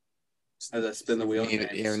 As I spin the wheel. Need,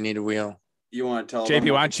 James. yeah, we need a wheel. You want to tell them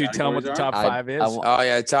JP, what why the don't you tell him what the categories top I- 5 is? I wa- Oh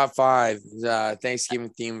yeah, top five. Thanksgiving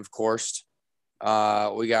theme, of course. We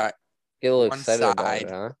got Get a little One excited about side. it,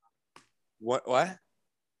 huh? what? What?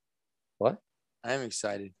 I'm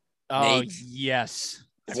excited. Oh, Nate? yes.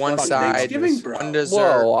 One fucking side, Thanksgiving, bro. one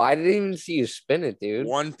dessert, Whoa! I didn't even see you spin it, dude.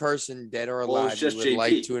 one person dead or Well, alive it's you just would JP.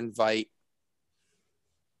 like to invite.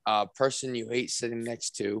 A person you hate sitting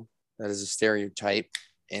next to. That is a stereotype,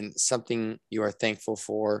 and something you are thankful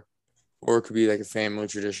for, or it could be like a family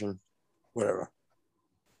tradition, whatever.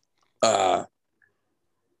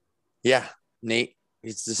 Yeah, Nate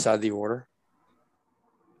gets to decide the order.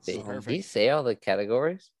 Did Perfect. he say all the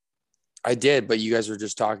categories? I did, but you guys were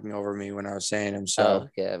just talking over me when I was saying them. Oh, So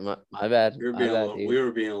okay. My bad. We were My being, a bad, little, dude. we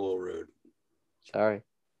were being a little rude. Sorry.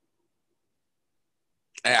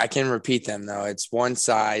 I can repeat them though. It's one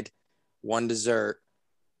side, one dessert,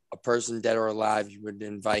 a person dead or alive you would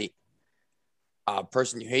invite, a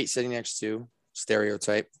person you hate sitting next to,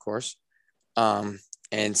 stereotype, of course,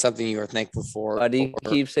 and something you are thankful for. Why do you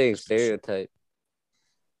or- keep saying stereotype?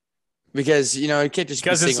 Because you can't just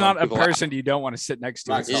Because be it's not a people out. person you don't want to sit next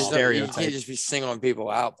to. Not It's a You stereotype. can't just be singling people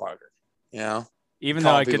out, Parker. Even though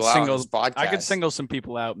calling I could people out on single, this podcast. I could single some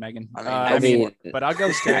people out, Megan. I mean, but I'll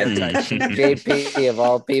go stereotype. JP of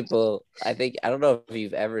all people, I don't know if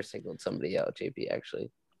you've ever singled somebody out, JP.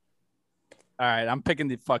 Actually, All right, I'm picking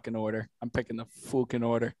the fucking order. I'm picking the fucking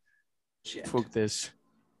order. Shit. Fuck this.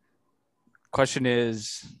 Question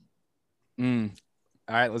is, all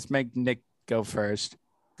right, let's make Nick go first,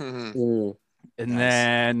 Mm, and Nice.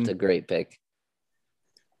 then it's a great pick.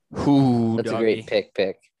 who? That's a great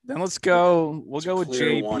pick. Then let's go. We'll go with clear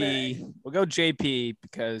JP. 1A. We'll go JP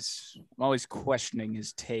because I'm always questioning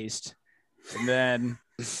his taste. And then,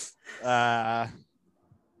 let's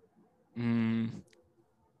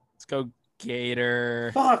go Gator.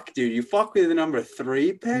 Fuck, dude. You fuck with the number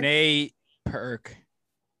 3 pick? Nate Perk.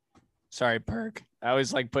 Sorry, Perk. I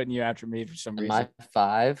always like putting you after me for some Am reason. I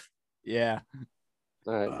 5? Yeah.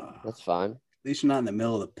 All right, that's fine. At least you're not in the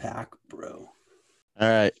middle of the pack, bro. All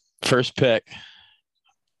right. First pick.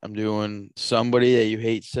 I'm doing somebody that you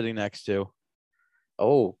hate sitting next to.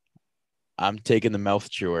 Oh, I'm taking the mouth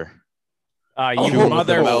chewer. You Chewing with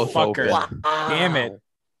their mouth motherfucker. open. Damn it.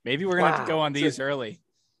 Maybe we're going to have to go on these early.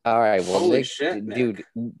 All right, well, Holy Nick, shit, Nick. dude,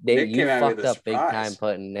 Nick you came at me with fucked a up big surprise. time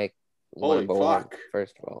putting Nick Holy number 1. fuck.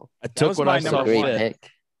 First of all, I took was what my I that's saw a great one. fit. pick. That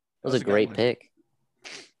was a a good great one. pick.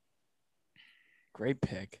 Great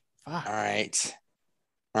pick. Fuck. All right.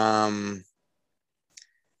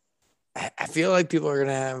 I feel like people are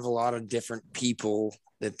gonna have a lot of different people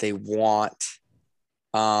that they want.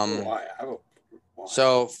 Why?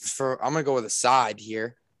 So I'm gonna go with a side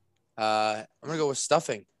here. I'm gonna go with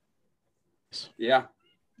stuffing. Yeah.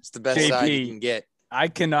 It's the best JP. side you can get. I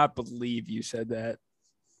cannot believe you said that.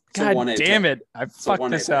 It's a God 1A damn pick. it. I a fucked 1A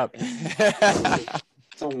this pick. up.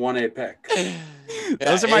 It's a 1A pick.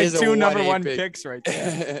 Those are it my is a 2 number 1A 1 pick. picks right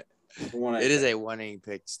there. It's a 1A It is pick. a 1A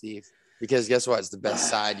pick, Steve. Because guess what? It's the best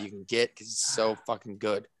side you can get because it's so fucking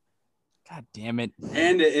good. God damn it.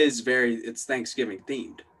 And it's Thanksgiving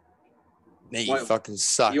themed. Nate, you What? fucking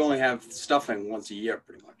suck. You only have stuffing once a year,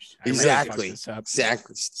 pretty much. I really Exactly. fucked this up.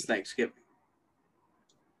 Exactly. It's Thanksgiving.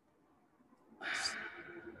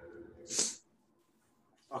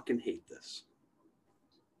 Fucking hate this.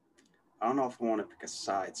 I don't know if I want to pick a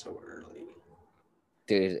side so early.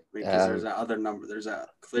 Dude, Because there's a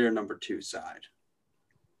clear number 2 side.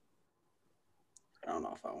 I don't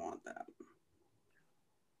know if I want that.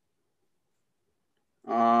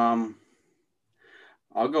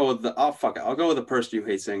 I'll go with I'll go with the person you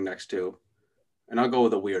hate sitting next to. And I'll go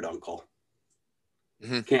with a weird uncle.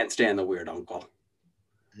 Mhm. Can't stand the weird uncle.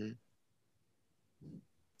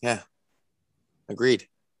 Yeah. Agreed.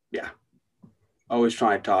 Yeah. Always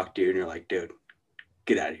trying to talk to you and you're like, dude,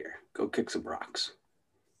 get out of here. Go kick some rocks.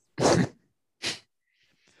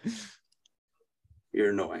 You're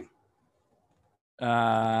annoying. All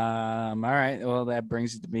right. Well, that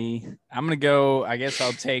brings it to me. I'm gonna go. I guess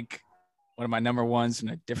I'll take one of my number ones in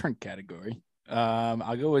a different category.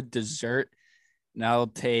 I'll go with dessert, and I'll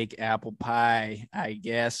take apple pie. I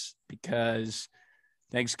guess because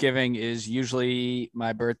Thanksgiving is usually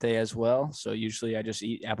my birthday as well. So usually I just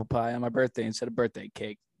eat apple pie on my birthday instead of birthday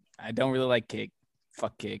cake. I don't really like cake.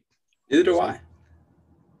 Fuck cake. Neither do I.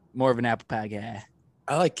 More of an apple pie guy.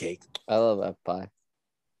 I like cake. I love apple pie.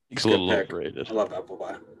 It's a little Good pick. overrated. I love apple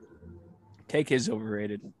pie. Cake is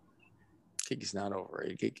overrated. Cake is not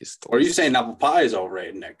overrated. Cake is Or are you saying apple pie is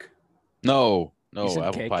overrated, Nick? No, You said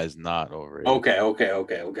apple cake. pie is not overrated.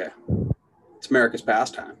 Okay. It's America's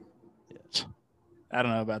pastime. Yes. I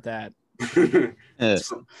don't know about that. Eh.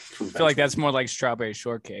 It's I feel like that's more like strawberry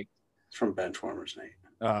shortcake. It's from Benchwarmers, Nate.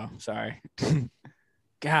 Oh, sorry.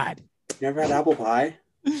 God. You never had apple pie?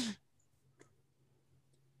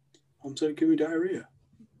 Mom said, give me diarrhea.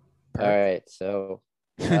 All right, so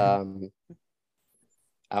I'm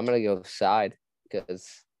gonna go side because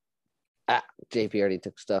JP already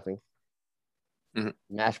took stuffing. Mhm.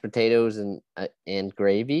 Mashed potatoes and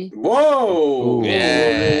gravy. Whoa!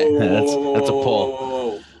 Yeah. That's a pull.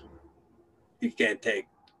 Whoa. You can't take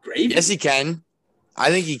gravy. Yes, he can. I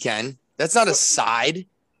think he can. That's not a side.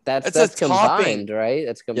 That's That's a combined, topping. right?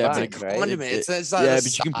 That's Yeah, but combined, It's a right? condiment. It's not Yeah, a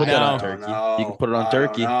but you can side. put that on No. turkey. You can put it on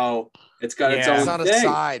turkey. No, it's got its Yeah. own It's not a thing.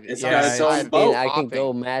 side. It's got got its its own own I mean, boat. I can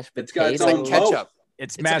go mashed It's got potatoes. its It's own like ketchup.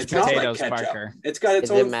 It's It's mashed It's not potatoes, like ketchup. Parker. It's got its Is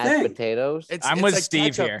it own mashed thing. potatoes? It's I'm with like Steve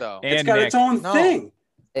ketchup, here. though. And It's got Nick. its own No. thing.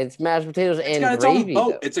 It's mashed potatoes It's and got its own gravy.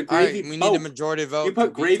 boat. Though. It's a All right, gravy we need boat. a majority vote. You to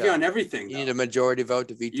put gravy veto. on everything. You though. need a majority vote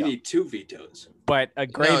to veto. You need 2 vetoes. But a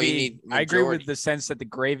gravy, need I agree with majority. the sense that the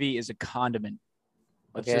gravy is a condiment.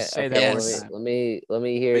 Let's Okay, just say okay, that Yes. one Yes. time. let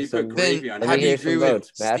me hear But you put some. gravy Then on Let how me do you hear agree some with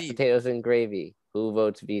votes. Mashed Steve? potatoes and gravy. Who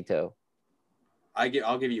votes veto?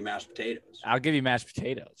 I'll give you mashed potatoes. I'll give you mashed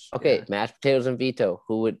potatoes. Okay, Yeah. mashed potatoes and veto.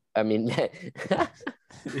 Who would? I mean, mashed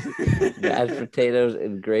potatoes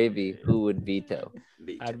and gravy. Who would veto?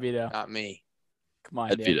 I'd veto. Not me. Come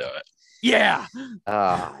on, I'd Nick. veto it. Yeah.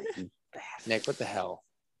 Ah, Nick, what the hell?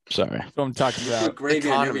 Sorry. That's what I'm talking Put about. gravy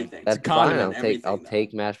and condiment. everything. that's It's a fine. condiment. I'll Everything,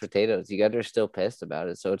 take mashed potatoes. You guys are still pissed about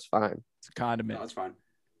it, so it's fine. It's a condiment. No, it's fine.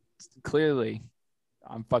 Clearly,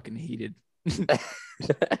 I'm fucking heated.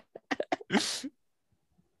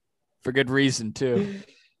 For good reason, too.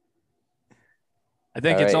 I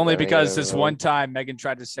think All it's right, only then I because gotta this roll. one time Megan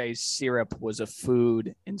tried to say syrup was a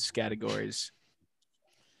food in categories.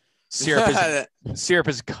 Syrup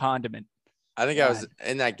is a condiment. I think I was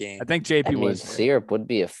in that game. I think JP I mean, was. syrup would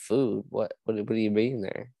be a food. What do you mean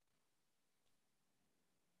there?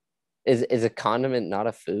 Is a condiment not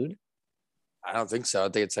a food? I don't think so. I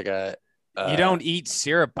think it's like a. You don't eat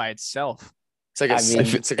syrup by itself. It's like a. I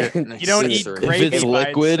mean, it's like an You don't eat accessory. gravy If it's by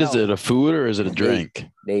liquid, is itself. it a food or is it a drink?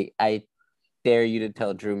 I dare you to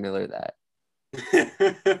tell Drew Miller that.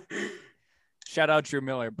 Shout out Drew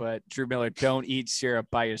Miller, but Drew Miller, don't eat syrup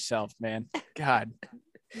by yourself, man. God.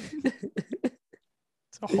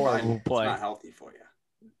 It's a horrible It's play. not healthy for you.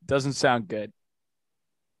 Doesn't sound good.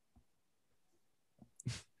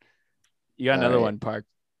 You got All another right. one, Park.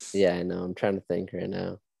 Yeah, I know. I'm trying to think right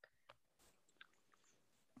now.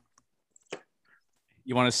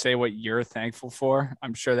 You want to say what you're thankful for?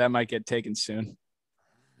 I'm sure that might get taken soon.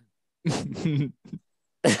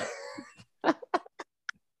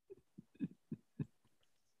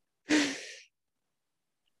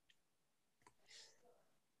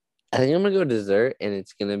 I think I'm gonna go dessert, and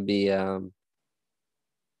it's gonna be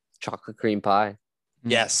chocolate cream pie.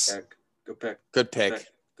 Yes. Pick. Good pick. Good pick.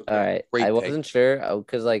 Good All right, Great I pick. wasn't sure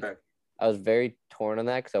because like pick. I was very torn on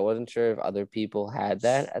that because I wasn't sure if other people had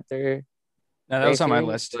that at their. No, that was on my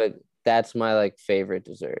bakery, list. but that's my like favorite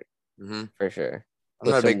dessert Mm-hmm. for sure. I'm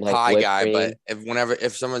not a With big some, like, pie whipped guy, cream. but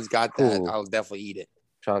if someone's got that, Ooh. I'll definitely eat it.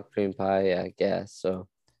 Chocolate cream pie, yeah, I guess. So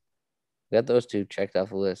I got those two checked off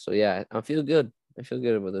the list. So yeah, I feel good. I feel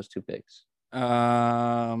good about those two picks.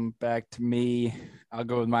 Back to me. I'll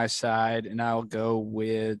go with my side, and I'll go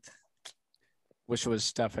with. Wish it was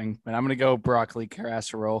stuffing, but I'm gonna go broccoli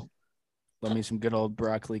casserole. Love me some good old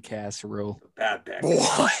broccoli casserole. Bad pick.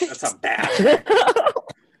 What? That's a bad pick.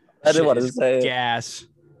 I didn't want to Shit is say it. gas.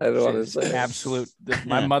 I didn't want to Shit say is it. absolute.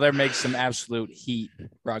 My mother makes some absolute heat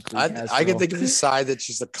broccoli casserole. I can think of a side that's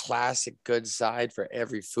just a classic good side for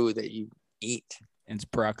every food that you eat. And it's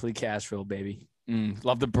broccoli casserole, baby.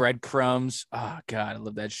 Love the breadcrumbs. Oh God, I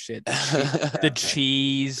love that shit. The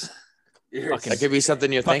cheese. That could be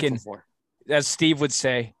something you're fucking- thankful for. As Steve would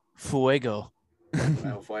say, fuego.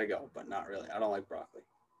 El fuego, but not really. I don't like broccoli.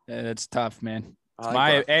 That's tough, man. I like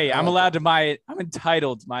My broccoli. hey, I I'm like allowed to I'm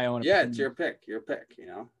entitled to my own Yeah, opinion. it's your pick. Your pick.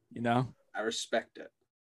 You know, I respect it.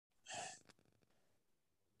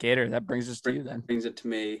 Gator. That brings us to you then. Brings it to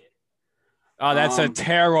me. Oh, that's a Um,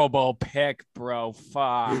 terrible pick, bro.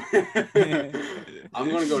 Fuck. I'm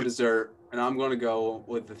gonna go dessert, and I'm gonna go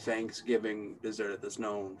with the Thanksgiving dessert that's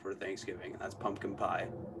known for Thanksgiving, and that's pumpkin pie.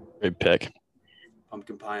 Great pick.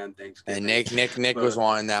 Pumpkin pie on Thanksgiving. And Nick was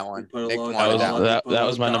wanting that one. Put a Nick little wanted that dollop- one. That put a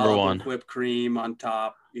was my little number dollop one. of whipped cream on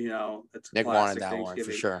top. It's Nick classic wanted that one for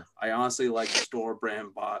Thanksgiving. sure. I honestly like store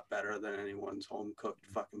brand bought better than anyone's home cooked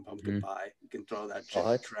fucking pumpkin Mm-hmm. pie. You can throw that shit in the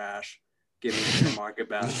What? trash. Give me the market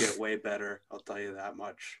basket way better. I'll tell you that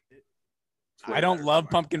much. It's way I don't better love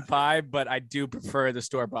than pumpkin Market pie, Basket. but I do prefer the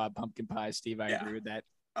store bought pumpkin pie. Steve, I Yeah. agree with that.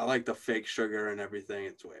 I like the fake sugar and everything.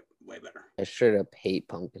 It's way better. I straight up hate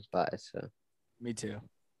pumpkin pie. So Me too.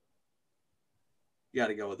 You got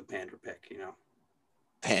to go with the pander pick.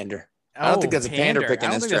 Pander. I don't think that's a pander pick in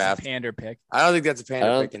I don't this think that's draft. a pander pick. I don't think that's a I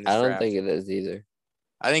pander pick in don't. this I don't draft. think it is either.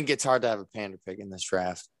 I think it's hard to have a pander pick in this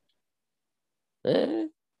draft. Eh,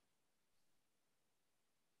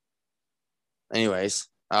 Anyways,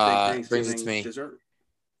 Big brings it to Thanksgiving me. Dessert.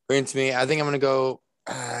 Brings it to me. I think I'm gonna go.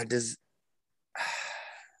 I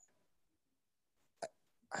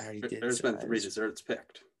already did. There's been 3 size. desserts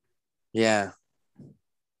picked. Yeah.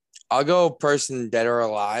 I'll go person dead or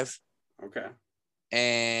alive, Okay.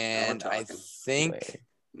 and I talking. think wait.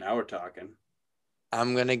 Now we're talking.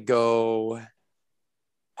 I'm gonna go.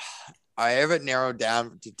 I have it narrowed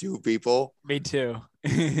down to 2 people, Me too.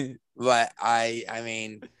 but I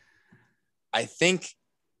mean, I think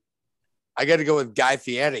I got to go with Guy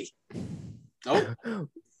Fieri. Oh,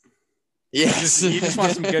 Yes, you just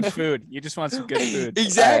want some good food. You just want some good food.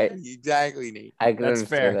 Exactly, exactly, Nate. I can That's understand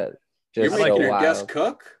fair. that. you're Just making so your wild. guest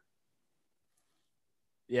cook?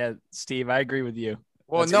 Yeah, Steve, I agree with you.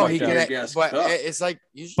 Well, That's no, fucked he up. can. Guess But cook. it's like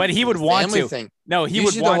usually But he it's would a want family to. thing. No, he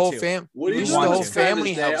Usually would want the whole to. fam. What do you Usually want the to? whole It's kind of family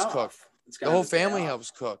his day helps off. cook. It's The kind whole of his day family off.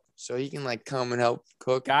 helps cook, so he can like come and help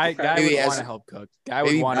cook. Guy Okay. would Maybe want as- to help cook. Guy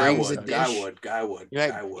would maybe want to Guy help brings a cook. dish.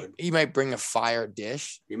 Guy would. He might bring a fire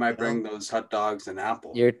dish. He might bring those hot dogs and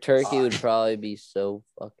apple. Your turkey pie. would probably be so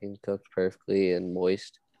fucking cooked perfectly and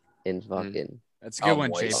moist and fucking. That's a good one,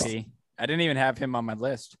 moist. JP. I didn't even have him on my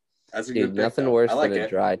list. That's a Dude, good pick, nothing though. worse I like than a it.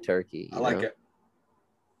 dry turkey. I like know? it.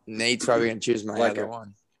 Nate's probably gonna choose my Like other it.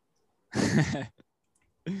 one. Yeah,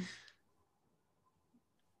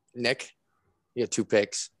 Nick, you have 2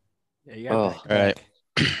 picks. you got Oh, that. All right.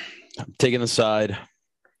 I'm taking the side.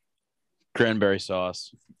 Cranberry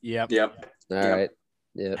sauce. Yep. Yep. All Yep. right.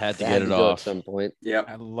 Yeah. Had to that get it go off. at some point. Yep.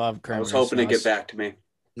 I love I cranberry was hoping to get sauce. back to me.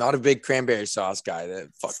 Not a big cranberry sauce guy. That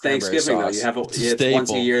fuck It's cranberry Thanksgiving though. sauce. You have It's a it's once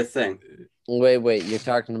a staple. year thing. Wait. You're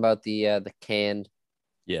talking about the canned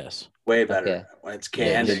Yes. Way better. Okay. When it's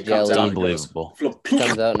canned, the it comes jelly. out. It's unbelievable.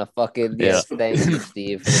 comes out in a fucking Yeah. Thank you,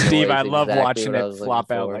 Steve. for the Steve, noise. I love Exactly watching what I it was looking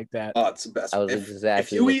flop out for. like that. Oh, it's the best. I was If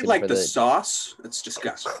exactly you eat looking like for the the- sauce, it's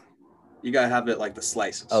disgusting. You gotta have it like the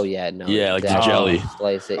slices. Oh yeah, no. Yeah, like the exactly. jelly.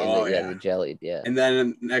 Slice it in Oh, the yeah. the jelly. Yeah. And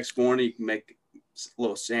then next morning you can make a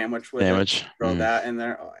little sandwich with it. Sandwich. Throw Mm. that in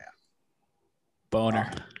there. Oh yeah,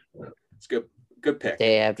 Boner. it's good. Good pick.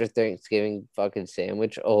 Day after Thanksgiving fucking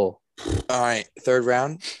sandwich. Oh. All right, 3rd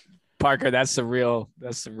round. Parker, that's the real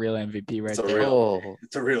MVP right It's a there. real- Oh.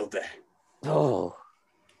 It's a real day. Oh. All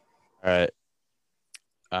right.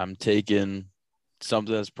 I'm taking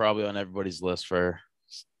something that's probably on everybody's list for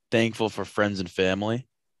thankful for friends and family.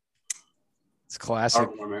 It's classic.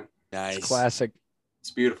 Heartwarming. Nice. It's classic. It's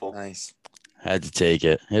beautiful. Nice. Had to take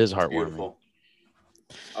it. It is It's heartwarming. beautiful.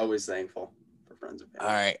 Always thankful for friends and All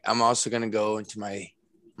family. right, I'm also gonna go into my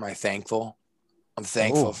thankful. I'm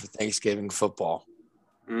thankful Oh. for Thanksgiving football.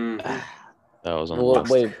 Mhm. That was on the Well,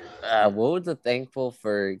 list. wait. What was the thankful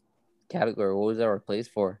for category? What was that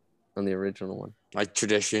replaced for on the original one? Like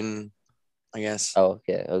tradition, I guess. Oh,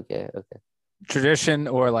 okay. Tradition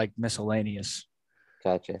or like miscellaneous.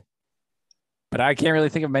 Gotcha. But I can't really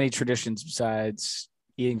think of many traditions besides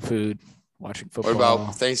eating food, watching football, What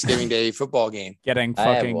about Thanksgiving Day football game? getting I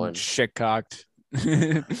have fucking one. shit cocked.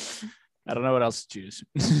 I don't know what else to choose.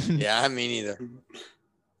 Yeah, me neither.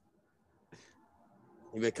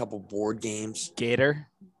 Maybe a couple board games. Gator.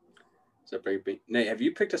 So, baby, Nate, have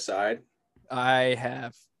you picked a side? I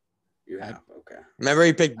have. You have. Okay. Remember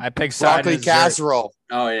he picked I picked side broccoli and dessert. casserole.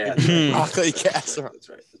 Oh yeah. That's right. Broccoli casserole. That's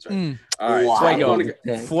right. That's right. Mm. All right. Wow. So I'm Fuego. going to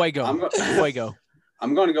go- Fuego. Fuego.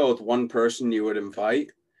 I'm going to go with one person you would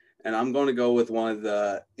invite, and I'm going to go with one of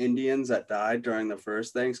the Indians that died during the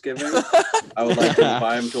first Thanksgiving. I would like to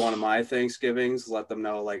invite him to one of my Thanksgivings, let them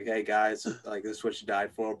know, like, hey guys, like this is what you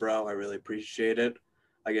died for, bro. I really appreciate it.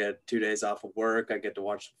 I get 2 days off of work. I get to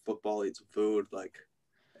watch some football, eat some food. Like,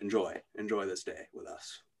 enjoy this day with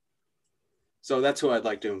us. So that's who I'd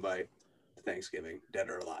like to invite to Thanksgiving, dead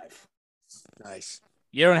or alive. Nice.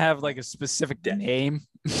 You don't have like a specific name.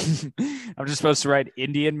 I'm just supposed to write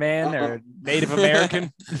Indian man or Native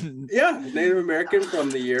American. Yeah, Native American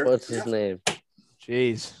from the year. What's his name?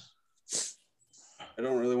 Jeez. I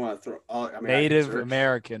don't really want to throw. I mean, I can Native search.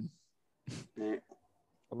 American. Yeah.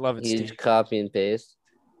 I love it, You Steve. just copy and paste.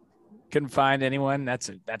 Couldn't find anyone. That's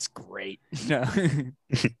great. No.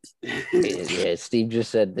 Yeah, Steve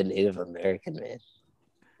just said the Native American man.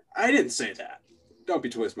 I didn't say that. Don't be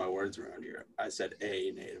twisting my words around here. I said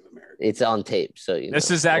a Native American. It's on tape, so you know.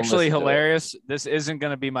 This is Don't actually listen to it. hilarious. This isn't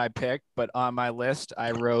going to be my pick, but on my list,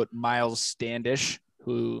 I wrote Miles Standish,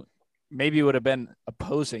 who maybe would have been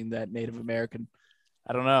opposing that Native American.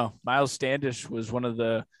 I don't know. Miles Standish was one of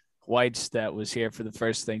the whites that was here for the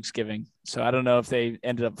first Thanksgiving. So I don't know if they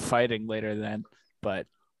ended up fighting later then, but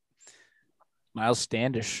Miles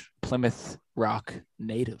Standish, Plymouth Rock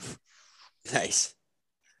native, Nice.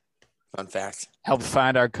 Fun fact. helped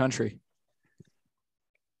find our country.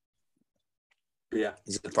 But yeah.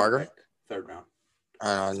 Is it Parker? Third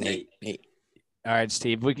round. Nate. Nate. All right,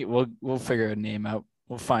 Steve, we'll figure a name out.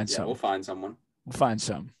 We'll find Yeah, some. we'll find someone. We'll find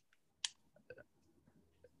some.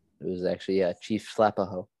 It was actually Chief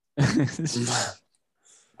Slapaho. I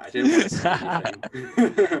didn't want to say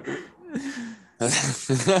anything.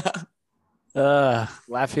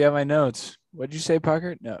 Laugh you at my notes. What'd you say,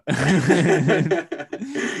 Parker? No.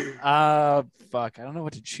 Fuck. I don't know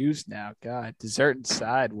what to choose now. God, dessert and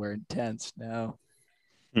side were intense. No.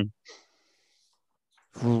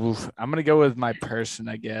 Oof. I'm gonna go with my person,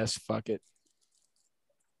 I guess. Fuck it.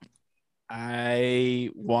 I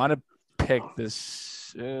want to pick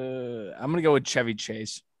this. I'm gonna go with Chevy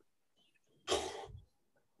Chase.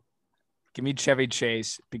 Give me Chevy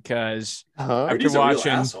Chase because Huh? after He's a real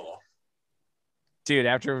watching, asshole. dude,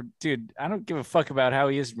 I don't give a fuck about how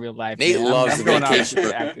he is in real life. Nate man. loves I'm the going off vacation.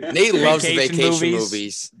 the actor. Nate loves the vacation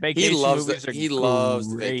movies. Vacation He loves movies the are he loves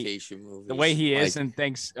the great. vacation movies. The way he is Like,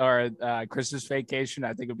 in Christmas Vacation, I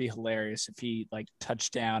think it'd be hilarious if he like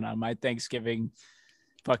touched down on my Thanksgiving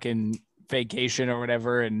fucking vacation or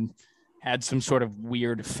whatever and had some sort of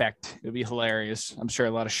weird effect. It'd be hilarious. I'm sure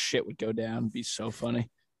a lot of shit would go down. It'd be so funny.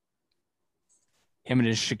 Him and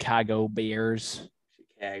his Chicago Bears.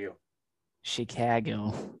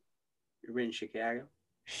 Chicago. You're in Chicago.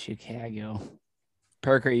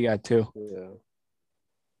 Parker, you got two. Yeah.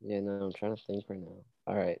 Yeah, no, I'm trying to think right now.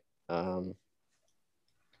 All right.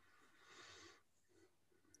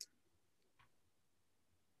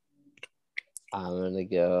 I'm gonna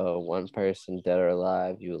go one person dead or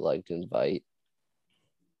alive you would like to invite.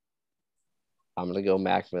 I'm gonna go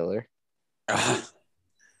Mac Miller.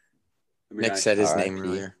 Nick said his name R.I.P.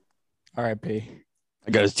 earlier. R.I.P.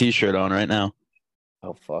 I got his T-shirt on right now.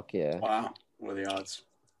 Oh fuck yeah. Wow. What are the odds?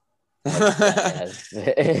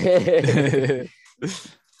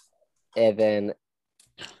 And then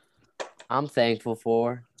I'm thankful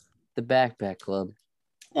for the Backpack Club.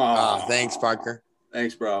 Oh, thanks, Parker.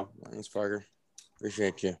 Thanks, bro. Thanks, Parker.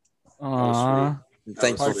 Appreciate you. Aww. I'm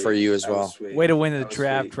thankful for you as well. Way to win the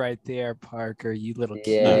draft right there, Parker. You little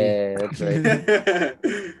kid. Yeah, that's right.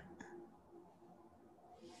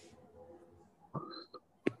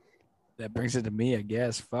 That brings it to me, I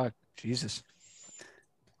guess. Fuck. Jesus.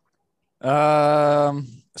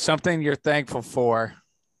 Something you're thankful for.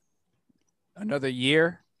 Another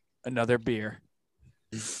year, another beer.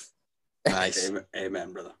 Nice.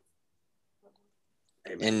 Amen, brother.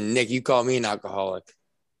 Amen. And Nick, you call me an alcoholic.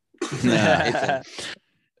 All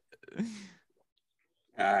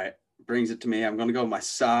right. Brings it to me. I'm going to go with my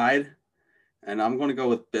side, and I'm going to go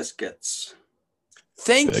with biscuits.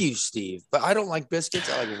 Thank you, Steve. But I don't like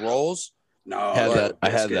biscuits. I like rolls. No, I had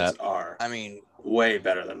biscuits that. are I mean, way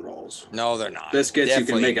better than rolls. no, they're not. Biscuits,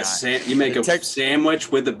 Definitely you can make not. a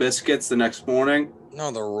sandwich with the biscuits the next morning. No,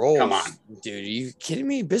 the rolls. Come on. Dude, are you kidding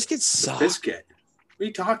me? Biscuits suck. Biscuit. What are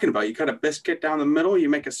you talking about? You cut a biscuit down the middle, you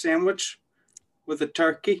make a sandwich with a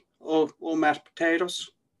turkey, little mashed potatoes.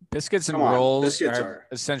 Biscuits and Come on, rolls biscuits are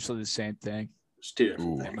essentially the same thing. It's two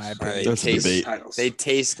different Ooh. things. In my They opinion. That's a taste, debate. they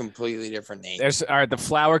taste completely different. Nate. There's the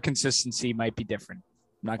flour consistency might be different.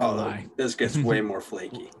 I'm not gonna lie. Biscuit's way more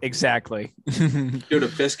flaky. Exactly. Dude, a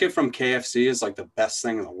biscuit from KFC is like the best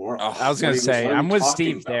thing in the world. I was gonna say what are I'm we with talking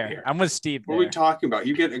Steve about there. here? I'm with Steve What are we there. talking about?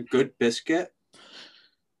 You get a good biscuit,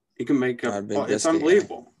 you can make Not a big it's biscuit,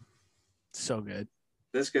 unbelievable. So good.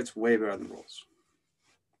 Biscuit's way better than rolls.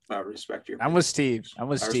 I respect your I'm opinion. with Steve. I'm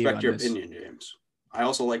with I Steve respect on your this. opinion, James. I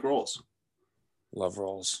also like rolls. Love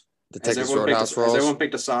rolls. The Has Texas everyone, Roadhouse has rolls. everyone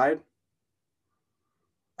picked a side?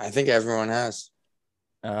 I think everyone has.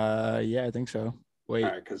 Yeah, I think so. Wait,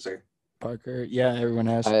 All right, because Parker. Yeah, everyone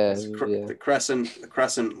has. the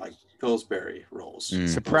crescent like Pillsbury rolls.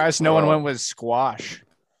 Surprised no one went with squash.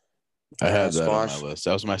 I had that on squash. my list.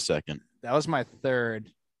 That was my second. That was my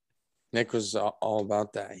third. Nick was all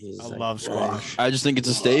about that. He's I like, love squash. I just think it's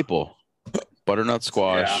a staple. Butternut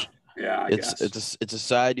squash. Yeah, It's a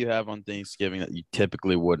side you have on Thanksgiving that you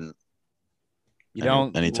typically wouldn't. You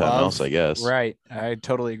don't anytime love- else, I guess. Right. I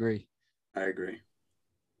totally agree. I agree.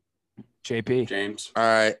 JP. James. All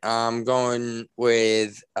right, I'm going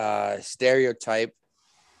with stereotype.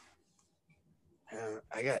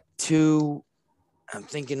 I got two. I'm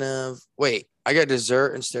thinking of. Wait, I got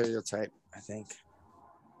dessert and stereotype. I think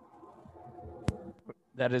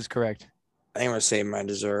That is correct. I'm gonna say my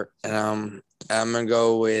dessert, and I'm gonna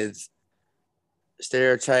go with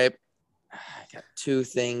stereotype. I got two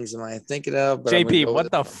things. Am I thinking of? But I'm gonna JP, go what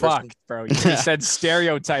with the first fuck, one. bro? You just said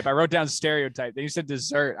stereotype. I wrote down stereotype. Then you said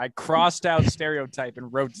dessert. I crossed out stereotype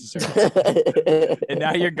and wrote dessert. And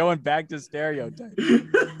now you're going back to stereotype. Hey,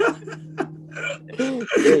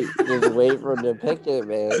 just wait for him to pick it,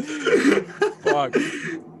 man. Fuck.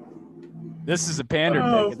 This is a pander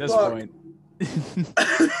pick at this point.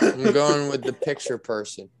 I'm going with the picture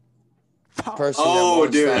person. Person Oh,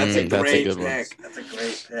 that dude, wants that's a that. great good one. pick. That's a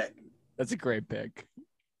great pick. That's a great pick.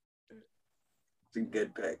 It's a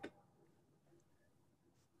good pick.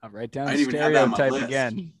 I'll write down I didn't even have that on my stereotype list.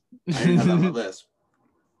 again. I didn't have that on my list,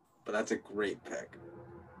 but that's a great pick.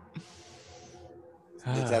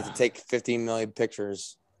 You just have to take 15 million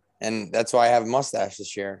pictures, and that's why I have a mustache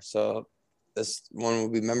this year. So this one will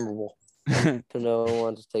be memorable. So no one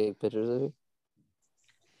wants to take pictures of you?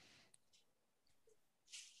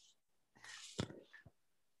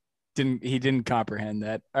 He didn't comprehend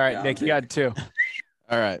that. All right, Yeah, Nick, I'm you got two.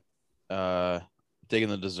 All right. Taking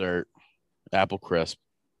the dessert. Apple crisp.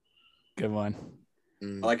 Good one.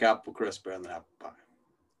 I like apple crisp better than apple pie.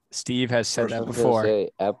 Steve has said I that was gonna before. say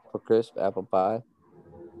apple crisp, apple pie.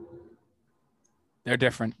 They're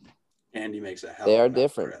different. Andy makes a hell. They of are an apple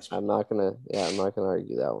different. crisp. I'm not gonna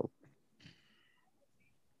argue that one.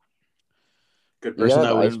 Good You Person have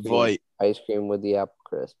I would ice cream- invite. Ice cream with the apple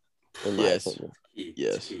crisp. In my Yes. opinion. Key.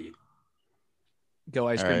 Yes. It's key. Go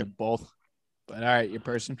ice All cream right. with both. But all right, your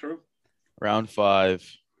person. True. Round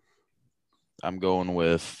 5. I'm going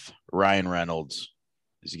with Ryan Reynolds.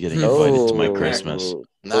 He's getting invited to my Oh, Christmas.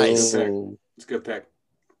 Nice. boom. It's a good pick.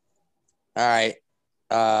 All right.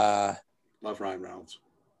 Love Ryan Reynolds.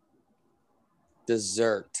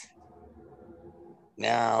 Dessert.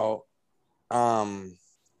 Now,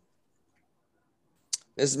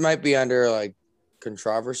 this might be under like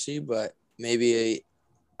controversy, but maybe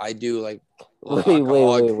I do like Wait.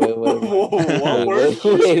 What word did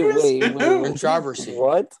you use? controversy.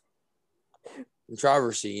 What?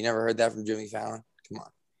 Controversy. You never heard that from Jimmy Fallon? Come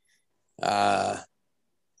on. I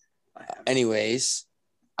have- Anyways,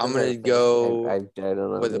 I'm gonna go I don't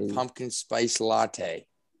know. with a maybe. pumpkin spice latte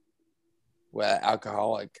with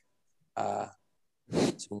alcoholic,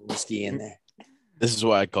 some whiskey in there. This is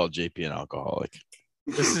why I call JP an alcoholic.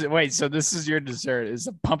 So this is your dessert. Is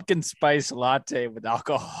a pumpkin spice latte with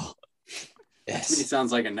alcohol. He Yes.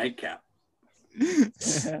 sounds like a nightcap. No,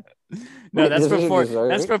 that's This is before dessert?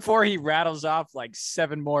 that's before he rattles off like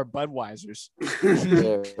 7 more Budweisers.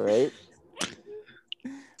 Yeah, right?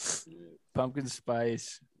 Pumpkin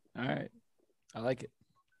spice. All right. I like it.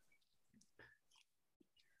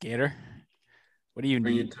 Gator, what do you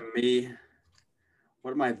Bring need? it to me.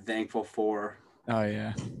 What am I thankful for? Oh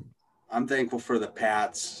yeah. I'm thankful for the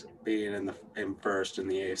Pats being in first in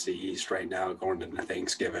the AFC East right now, going into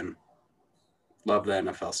Thanksgiving. Love the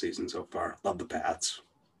NFL season so far. Love the Pats.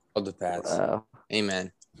 Love the Pats. Wow.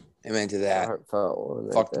 Amen. Amen to that. Heartfelt one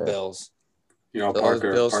right Fuck the there. Bills. You know, Those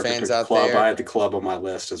Parker Bills took fans the out club. there. I had the club on my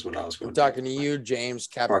list, is what I was going I'm to talking to you, James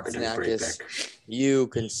Parker did a great Kapatinakis. pick. You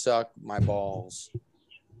can suck my balls.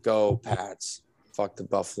 Go Pats. Fuck the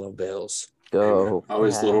Buffalo Bills. Go.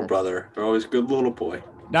 Always little Pats. brother. Always good little boy.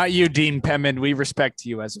 Not you, Dean Penman. We respect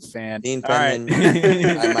you as a fan. Dean All Penman,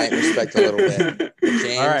 right. I might respect a little bit.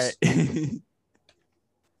 James, All right.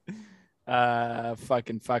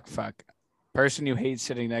 Fuck. Person you hate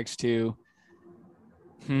sitting next to.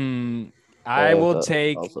 I will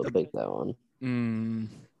take. Also pick that one.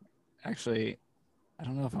 Actually, I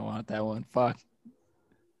don't know if I want that one. Fuck.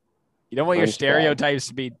 You don't want your Punch bag. stereotypes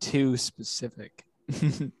to be too specific.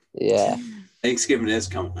 Yeah. Thanksgiving is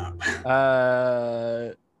coming up.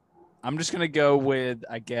 I'm just gonna go with,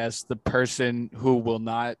 I guess, the person who will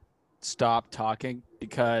not stop talking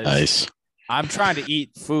because Nice. I'm trying to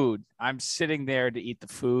eat food. I'm sitting there to eat the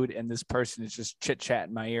food, and this person is just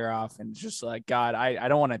chit-chatting my ear off and just like, God, I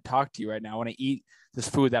don't want to talk to you right now. I want to eat this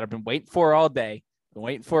food that I've been waiting for all day, been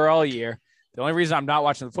waiting for all year. The only reason I'm not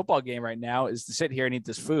watching the football game right now is to sit here and eat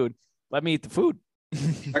this food. Let me eat the food.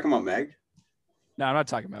 Talking about Meg. No, I'm not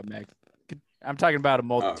talking about Meg. I'm talking about a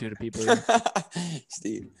multitude of people here.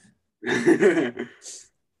 Steve.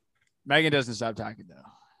 Megan doesn't stop talking, though.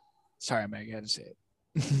 Sorry, Meg. I had to say it.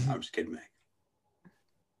 I'm just kidding, Meg.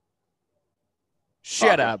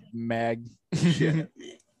 Shut up, Meg. Shut up,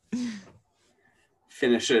 Meg.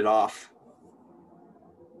 Finish it off.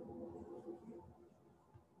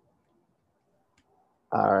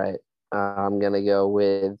 All right. I'm going to go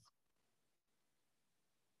with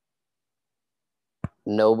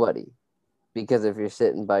nobody. Because if you're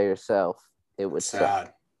sitting by yourself, it would suck.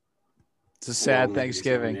 Sad. It's a sad Lonely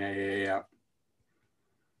Thanksgiving. Yeah.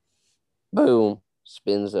 Boom.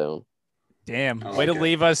 Spin zone. Damn. I Way like to it.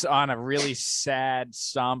 leave us on a really sad,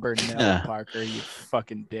 somber note, Yeah. Parker. You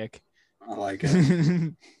fucking dick. I like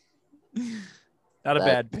it. Not a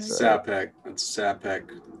bad pick. That's Sad pick. That's a sad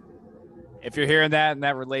pick. If you're hearing that and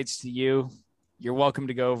that relates to you, you're welcome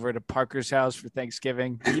to go over to Parker's house for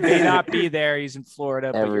Thanksgiving. He may not be there. He's in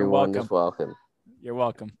Florida, but you're Everyone welcome. is welcome. You're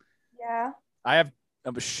welcome. Yeah. I have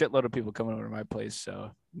a shitload of people coming over to my place,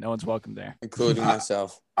 so no one's welcome there. Including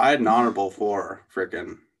myself. I had an honorable for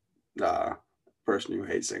freaking person you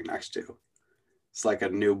hate sitting next to. It's like a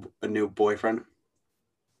new boyfriend.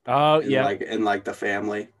 Oh, in yeah. like the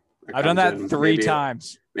family. I've done comes that in, 3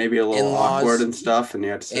 times. Maybe a little In-laws. awkward and stuff, and you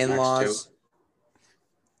had to sit next to.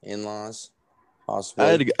 In-laws.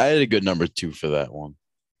 Possibly. I had a good number 2 for that one.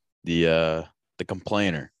 The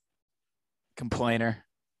complainer. Complainer.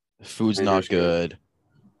 The food's Complainer's not good.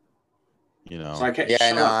 You know. So I can't, Yeah,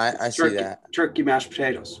 shut no, up. I see turkey, that. Turkey mashed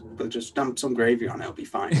potatoes, but just dump some gravy on it. It'll be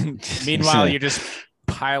fine. Meanwhile, you're just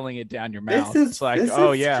piling it down your mouth. This is, It's like, this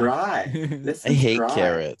oh is yeah. dry. This I is hate dry.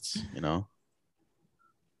 carrots, you know.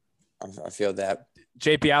 I feel that.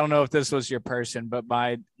 JP, I don't know if this was your person, but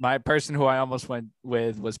my person who I almost went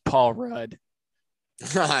with was Paul Rudd.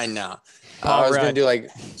 I know. Paul I was Rudd. gonna do like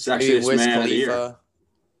maybe Sexiest Wiz man of the year. Khalifa.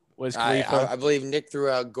 Was Khalifa? I believe Nick threw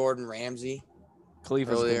out Gordon Ramsay.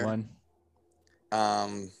 Khalifa's a good earlier. one.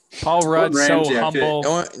 Paul Paul Rudd, so Ramsey, I feel-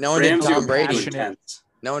 humble. No one did Ramsey Tom would be Brady. intense.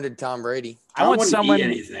 No one did Tom Brady. I want wouldn't someone. eat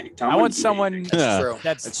anything. Tom I want wouldn't eat someone anything. That's Yeah. true.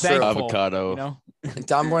 that's That's true. thankful. Avocado. You know? And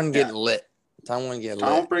Tom wouldn't get Yeah. lit. Tom wouldn't get lit.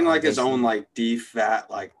 Tom bring like his on own like beef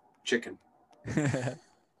fat like chicken.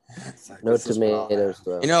 It's like, No this is what I'll tomatoes have.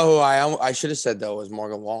 though. You know who I should have said though was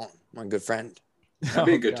Morgan Wallen, my good friend. That'd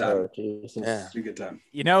be a good God. time. Oh, Jesus. Yeah, It'd be a good time.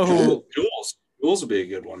 You know who? Jules would be a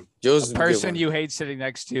good one. Joe's The a good person one. you hate sitting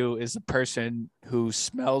next to is the person who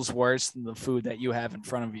smells worse than the food that you have in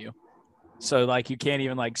front of you. So like you can't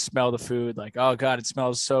even like smell the food. Like, oh God, it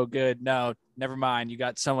smells so good. No, never mind. You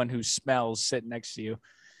got someone who smells sitting next to you.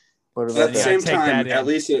 What At about the Yeah, same take time, that in. at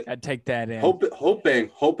least I'd take that in.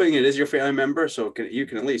 hoping it is your family member, so you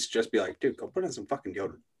can at least just be like, dude, go put in some fucking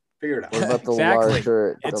deodorant. Figure it out. What about the Exactly.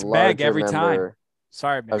 larger? It's the Meg larger every time. member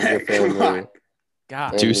Sorry, man. of your Hey, come family. on.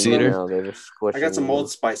 God, and Two-seater? you know, they were squishing I got some you. Old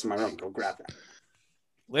Spice in my room. Go grab that.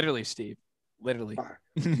 literally, Steve. Literally. Fuck.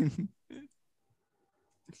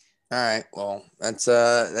 All right, well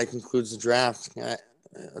that concludes the draft.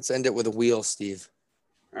 Let's end it with a wheel, Steve.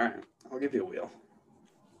 All right, I'll give you a wheel.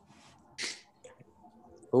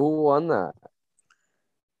 Who won that?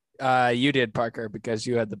 You did, Parker, because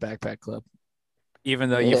you had the backpack club. Even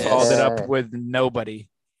though you followed it Yeah. up with nobody.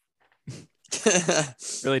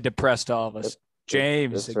 Really depressed all of us.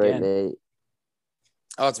 James That's right, again. Nate.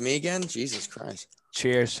 Oh, it's me again? Jesus Christ.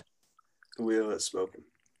 Cheers. The wheel is smoking.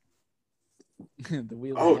 The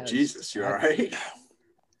wheel Oh, has- Jesus, you all right?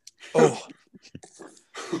 Oh,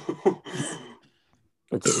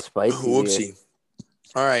 It's spicy. whoopsie.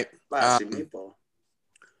 All right. Classy meatball.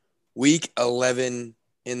 Week 11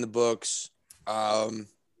 in the books. Pats,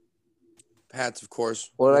 of course.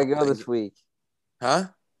 Where did I go this week? Huh?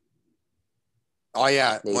 Oh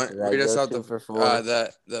yeah. Nate, did I Read us go out two the for four?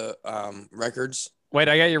 the records. Wait,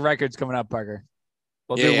 I got your records coming up, Parker.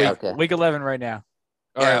 We'll do Yeah, week, okay. week 11 right now.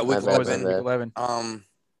 Yeah, Or, week what was it? 11. Week 11.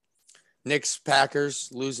 Knicks Packers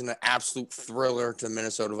losing an absolute thriller to the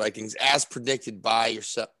Minnesota Vikings, as predicted by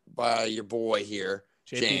your boy here.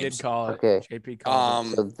 JP James. did call it. Okay. JP called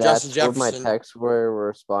it. So Justin that's what Jefferson. my texts were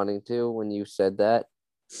responding to when you said that.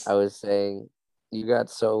 I was saying you got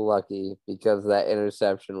so lucky because that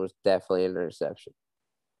interception was definitely an interception.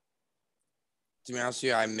 To be honest with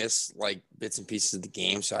you, I miss like bits and pieces of the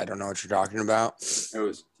game, so I don't know what you're talking about. It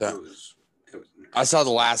was. I saw the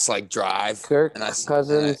last like drive. Kirk and I-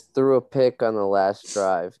 Cousins threw a pick on the last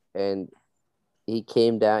drive, and he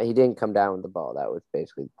came down. He didn't come down with the ball. That was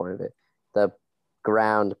basically the point of it. The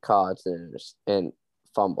ground caused an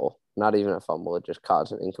fumble. Not even a fumble. It just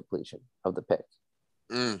caused an incompletion of the pick.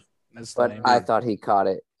 That's the But name. I thought he caught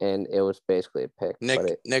it, and it was basically a pick. but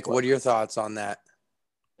it, Nick, what are your thoughts on that?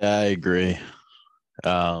 Yeah, I agree.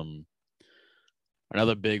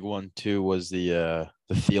 Another big one too was the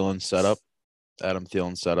Thielen setup, Adam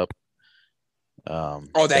Thielen setup. That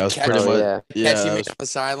was catch. pretty much yeah. yeah. Catch him that was, on the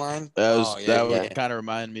sideline. that was, Oh, yeah, that yeah. was kind of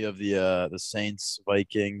remind me of the Saints,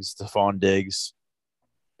 Vikings, Stephon Diggs,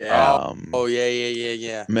 Yeah.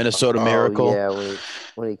 Yeah. Minnesota Miracle. Oh, yeah,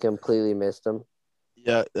 when he completely missed him.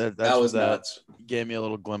 Yeah, that's That what was nuts. gave me a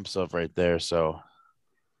little glimpse of right there. So,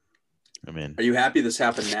 I mean, Are you happy this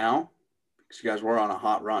happened now? Because you guys were on a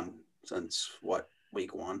hot run since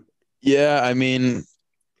week 1? yeah, I mean,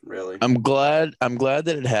 Really? I'm glad that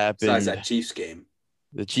it happened. Besides that Chiefs game.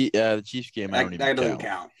 The Chiefs game, I don't That even doesn't count.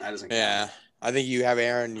 count. That doesn't count. Yeah. I think you have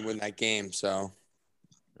Aaron win that game. So,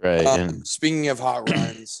 Right, and speaking of hot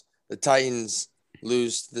runs, the Titans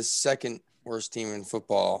lose to the second worst team in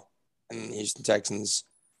football, and the Houston Texans.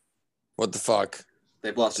 What the fuck?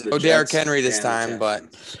 They've lost to the Oh, Derrick Jets Henry this and the time, but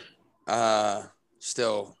Texans.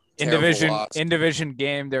 still In division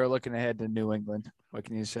game, they were looking ahead to New England. What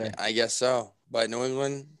can you say? I guess so. But New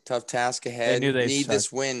England, tough task ahead. They knew they need sucked.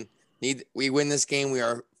 this win. We win this game. We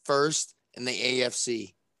are first in the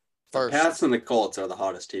AFC. First Pats and the Colts are the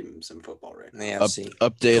hottest teams in football right in now. the AFC.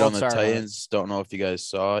 update on Colts the are hot. Titans. Don't know if you guys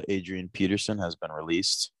saw. Adrian Peterson has been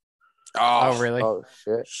released. Oh, really? Oh,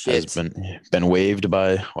 shit. Has been waived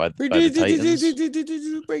by the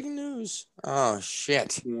Titans. Breaking news. Oh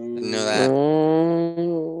shit! Didn't know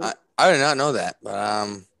Mm. that. I did not know that.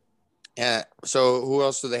 But yeah. So who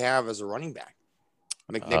else do they have as a running back?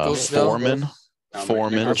 McNichols still. Foreman,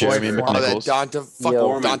 McNichols. Jeremy Foreman. Oh, that McNichols. Dante. Fuck Yo.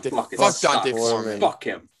 Foreman. Dante. Fuck it. Fuck Stop. Dante Foreman. Foreman. Fuck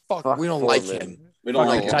him. Fuck. We don't like Foreman. him. We don't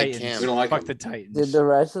Fuck like the him. Titans. him. We don't like Did him. the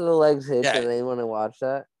rest of the legs hit? Yeah. Did anyone watch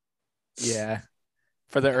that? Yeah.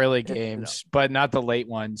 for the early games, but not the late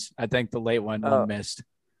ones. I think the late one missed.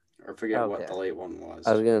 Or forget what the late one was.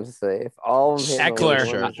 I was gonna say if all of them hit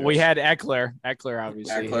Eckler. We had Eckler. Eckler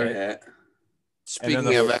obviously. Eckler hit. Speaking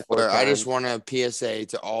of Eckler, I just want a PSA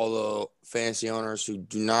to all the fantasy owners who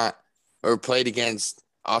do not or played against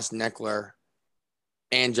Austin Eckler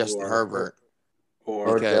and Justin Herbert,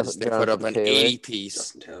 because they put up an 80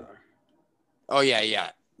 piece. Oh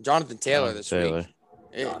yeah, Jonathan Taylor this week.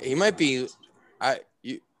 He might be.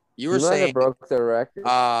 You were saying broke the record.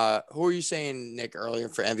 Who were you saying, Nick, earlier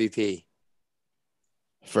for MVP?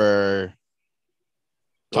 For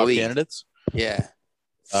top candidates? Yeah.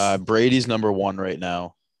 Brady's number 1 right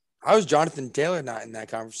now. How is Jonathan Taylor not in that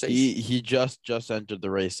conversation? He just entered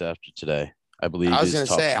the race after today. I believe I was going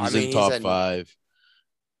to say. He's in top 5.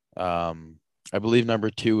 I believe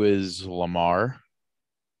number 2 is Lamar,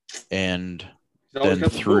 and then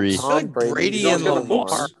 3. I feel like Brady and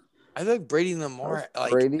Lamar. I feel like Brady and Lamar.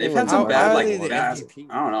 They've had some bad, I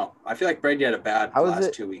don't know. I feel like Brady had a bad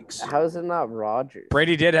last 2 weeks. How is it not Rodgers?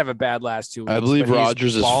 Brady did have a bad last 2 weeks. I believe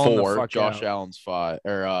Rodgers is 4. Josh Allen's 5,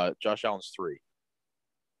 or Josh Allen's 3.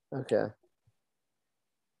 Okay.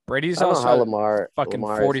 Brady's also Lamar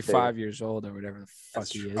 45 years old or whatever the fuck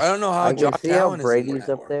he is. I don't know how Josh Allen is Brady's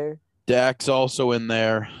up there. Dak's also in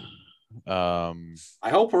there. I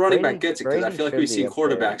hope a running back gets it, because I feel like we've seen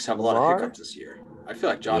quarterbacks have a lot of hiccups this year. I feel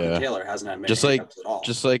like Jonathan Taylor hasn't had many hiccups at all.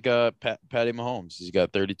 Just like Patty Mahomes. He's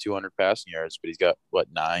got 3,200 passing yards, but he's got,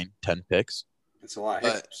 9, 10 picks? It's a lot of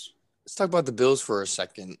hiccups. Let's talk about the Bills for a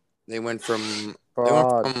second. They went from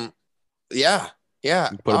yeah.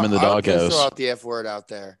 Put them in the doghouse. Throw out the F word out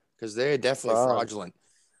there, because they're definitely fraudulent.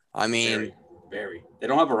 I mean, very. They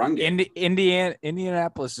don't have a run game.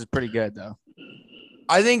 Indianapolis is pretty good though.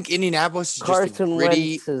 I think Indianapolis is just a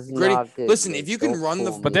gritty. Listen, if you can run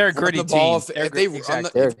the but they're a gritty team. If they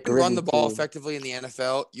run the ball effectively in the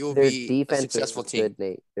NFL, you'll be a successful team.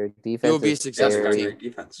 Their defense you'll be a successful team.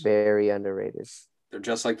 Very underrated. They're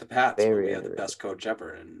just like the Pats. We have the best coach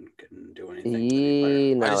ever and can do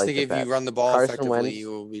anything. I just think if you run the ball effectively,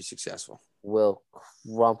 you will be successful. Will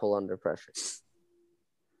crumple under pressure.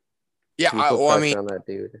 Yeah, I mean,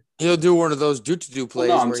 he'll do one of those do plays.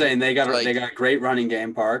 No, I'm saying they got a great running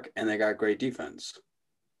game, Park, and they got great defense.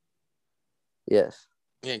 Yes.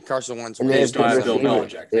 Yeah, Carson Wentz. And they don't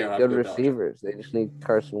have good receivers. They just need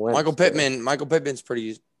Carson Wentz. Michael Pittman's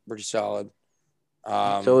pretty solid.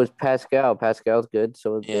 So is Pascal. Pascal's good.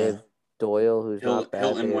 So is Dave Doyle, who's not bad.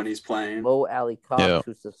 Hilton when he's playing. Mo Ali Cox,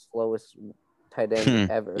 who's the slowest tight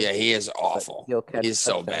end ever. Yeah, he is awful. He's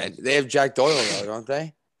so bad. They have Jack Doyle though, don't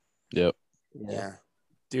they? Yep. Yeah.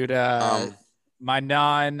 Dude, my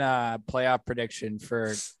non-playoff prediction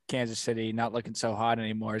for Kansas City not looking so hot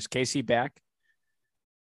anymore. Is KC back?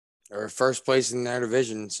 They're first place in their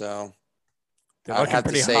division, so I'd have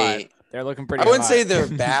to say hot. They're looking pretty. I wouldn't say they're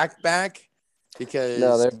back because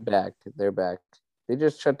they're back. They're back. They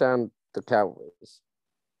just shut down the Cowboys.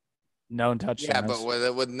 No touchdowns. Yeah, but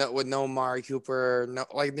with no Amari Cooper,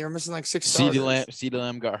 they were missing 6 starters. starters. CeeDee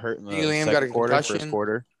Lamb got hurt in the second quarter, first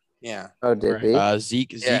quarter. Yeah. Oh, did he?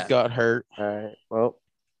 Zeke got hurt. All right. Well,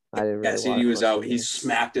 I didn't really CD was out. He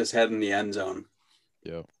smacked his head in the end zone.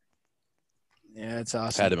 Yep. Yeah, it's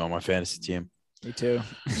awesome. Had him on my fantasy team. Me too.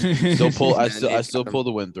 I still pulled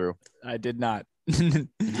the win through. I did not. Did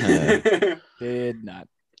not.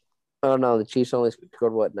 Oh no, the Chiefs only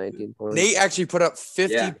scored 19 points. Nate actually put up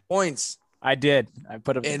 50 points. I did. I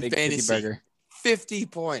put up in a big fantasy. 50 burger. 50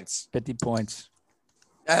 points. 50 points.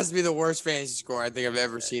 That has to be the worst fantasy score I think I've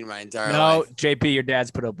ever seen in my entire life. No, JP, your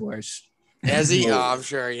dad's put up worse. Has he? Oh, I'm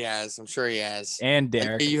sure he has. And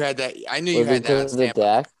Derek. You had that. I knew you had that.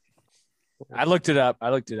 Dak? I looked it up.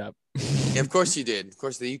 Yeah, of course you did. Of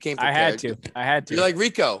course you came prepared. I had to. You're like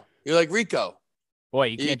Rico. Boy,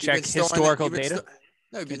 you can't check historical data.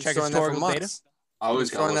 No, you've been check historical data. I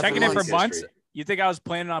was checking it for months. You think I was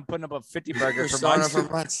planning on putting up a 50 burger for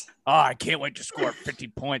months? Oh, I can't wait to score 50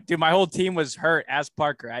 points. Dude, my whole team was hurt as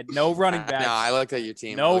Parker. I had no running backs. No, I looked at your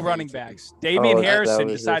team. No running backs. Damian Harrison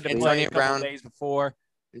decided to play a couple days before.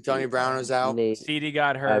 Antonio Brown was out. CD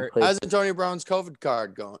got hurt. How's Antonio Brown's COVID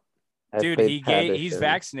card going? Dude, he's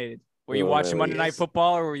vaccinated. Were you watching Monday Night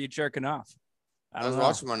Football or were you jerking off? I was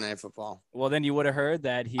watching Monday Night Football. Well, then you would have heard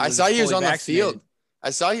that I saw he was on the field.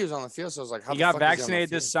 So I was like, how he got vaccinated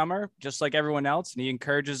this summer, just like everyone else, and he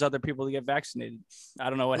encourages other people to get vaccinated. I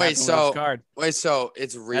don't know what happened with his card. Wait, so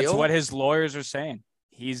it's real? That's what his lawyers are saying.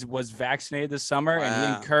 He was vaccinated this summer, and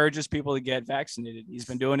he encourages people to get vaccinated. He's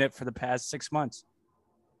been doing it for the past 6 months.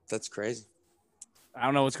 That's crazy. I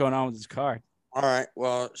don't know what's going on with his card. All right.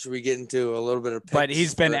 Well, should we get into a little bit of picks? But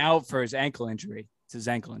he's been out for his ankle injury. It's his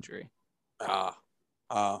ankle injury. I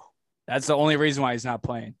Oh, That's the only reason why he's not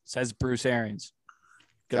playing. Says Bruce Arians.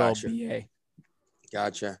 Good Gotcha. old BA.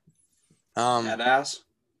 gotcha. That ass.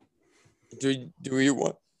 Do you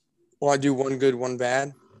want to do one good, one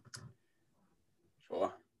bad?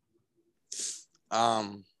 Sure.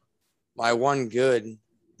 My one good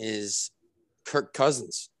is Kirk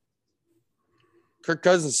Cousins. Kirk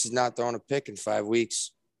Cousins has not thrown a pick in 5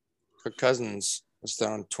 weeks. Kirk Cousins has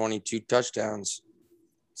thrown 22 touchdowns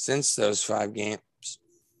since those 5 games.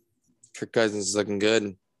 Kirk Cousins is looking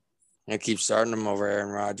good. I keep starting him over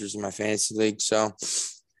Aaron Rodgers in my fantasy league. So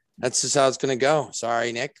that's just how it's going to go.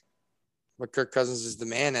 Sorry, Nick. But Kirk Cousins is the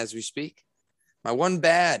man as we speak. My one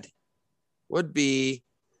bad would be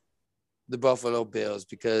the Buffalo Bills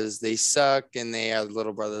because they suck and they are the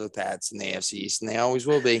little brother of the Pats in the AFC East, and they always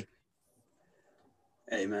will be.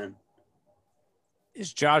 Amen.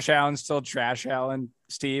 Is Josh Allen still trash Allen,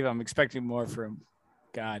 Steve? I'm expecting more from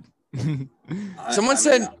God. Someone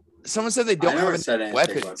said they don't have anything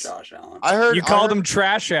weapons. about Josh Allen. You called him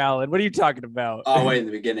trash Allen. What are you talking about? Oh, wait, in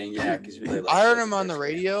the beginning, yeah, because really I heard him on the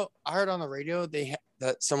radio. I heard on the radio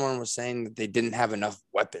that someone was saying that they didn't have enough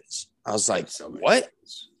weapons. I was like, what?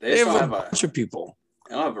 They have don't a have bunch of people.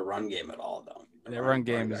 They don't have a run game at all, though. Their run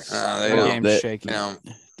game is shaky.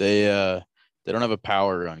 They don't have a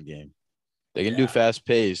power run game. They can do fast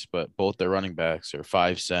pace, but both their running backs are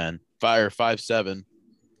 5'7",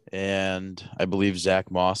 and I believe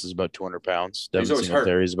Zach Moss is about 200 pounds. Devin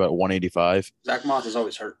Singletary is about 185. Zach Moss is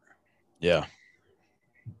always hurt. Yeah.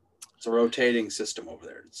 It's a rotating system over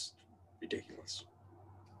there. It's ridiculous.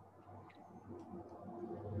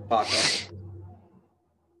 Paco.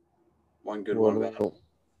 One good, one bad.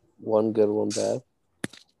 One good, one bad.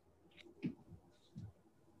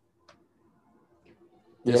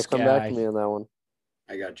 Come back to me on that one.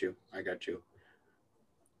 I got you. I got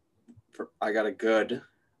a good.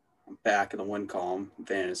 I'm back in the win column.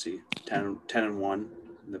 Fantasy 10-1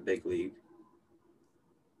 in the big league.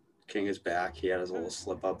 King is back. He had his little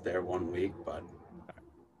slip up there 1 week, but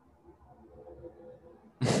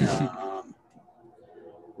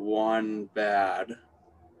one bad.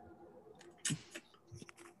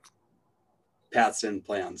 Pats didn't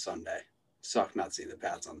play on Sunday. Suck not seeing the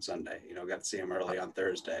Pats on Sunday. Got to see them early on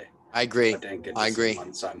Thursday. I agree. But didn't get to see them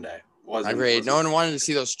on Sunday. I agree. No one wanted to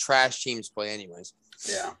see those trash teams play anyways.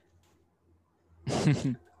 Yeah.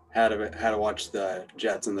 had to watch the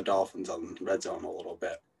Jets and the Dolphins on red zone a little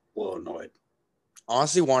bit. A little annoyed.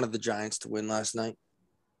 Honestly, wanted the Giants to win last night.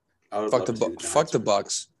 Fuck the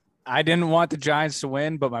Bucks. I didn't want the Giants to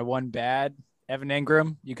win, but my one bad, Evan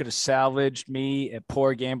Ingram, you could have salvaged me a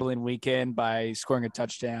poor gambling weekend by scoring a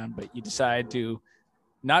touchdown, but you decided to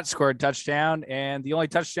not score a touchdown, and the only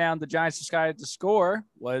touchdown the Giants decided to score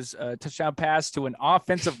was a touchdown pass to an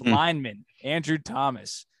offensive lineman, Andrew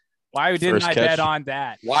Thomas. Why didn't I bet on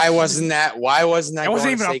that? Why wasn't that? It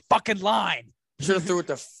wasn't even a fucking line. Should have threw it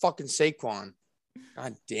to fucking Saquon.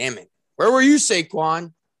 God damn it. Where were you,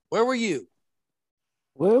 Saquon? Where were you?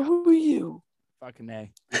 Fucking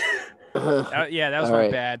A. That was my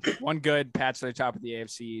bad. One good. Pats to the top of the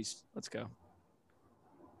AFC East. Let's go.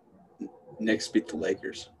 Knicks beat the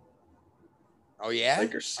Lakers. Oh, yeah?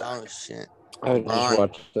 Lakers suck. Oh, shit. I just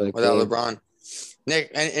watched without LeBron. Nick,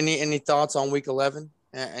 any thoughts on week 11?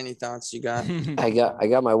 Any thoughts you got? I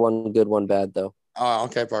got my one good, one bad, though. Oh,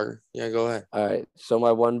 okay, Parker. Yeah, go ahead. All right. So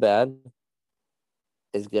my one bad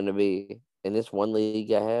is going to be in this one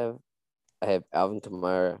league I have Alvin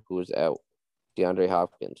Kamara, who was out, DeAndre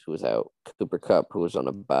Hopkins, who was out, Cooper Kupp, who was on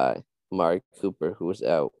a bye, Amari Cooper, who was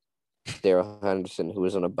out, Darrell Henderson, who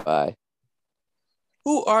was on a bye.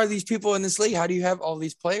 Who are these people in this league? How do you have all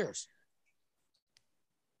these players?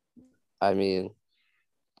 I mean,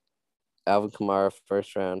 Alvin Kamara,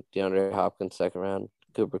 first round, DeAndre Hopkins, second round,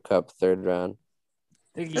 Cooper Kupp, third round.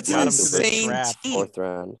 That's an insane team. Fourth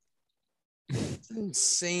round. It's an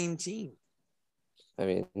insane team. I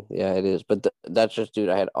mean, yeah, it is. But that's just, dude,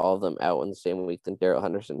 I had all of them out in the same week. Then Darrell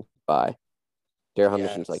Henderson bye. Darrell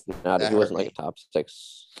Henderson's like not. He wasn't like a top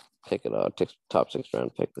six pick at all. Top 6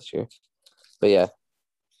 round pick this year. But yeah,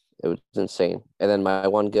 it was insane. And then my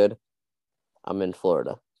one good, I'm in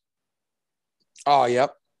Florida. Oh,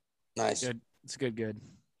 yep. Nice. Good. It's good.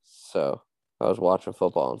 So I was watching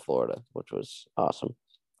football in Florida, which was awesome.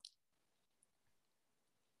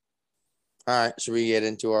 All right, should we get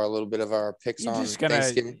into our little bit of our picks on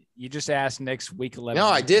Thanksgiving? You just asked Nick's week 11. No,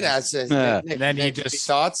 I did ask. Nick, and then you just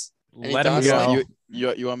thoughts. Let him go.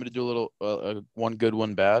 You want me to do a little one good,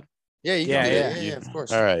 one bad? Yeah, you can do that. Yeah, of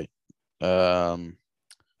course. All right.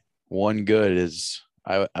 One good is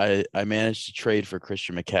I managed to trade for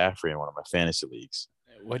Christian McCaffrey in one of my fantasy leagues.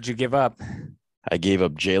 What'd you give up? I gave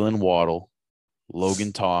up Jalen Waddle,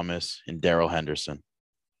 Logan Thomas, and Darrell Henderson.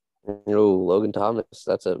 Oh, Logan Thomas.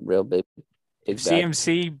 That's a real big If bet.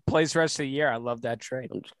 CMC plays the rest of the year, I love that trade.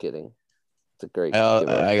 I'm just kidding. It's a great.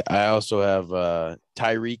 I also have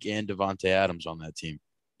Tyreek and Devontae Adams on that team.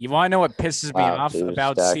 You want to know what pisses me off dude,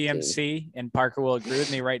 about stacked CMC, and Parker will agree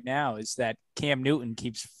with me right now, is that Cam Newton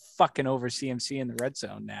keeps fucking over CMC in the red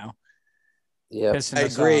zone now. Yeah, Pissing I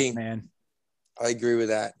us agree. off, man. I agree with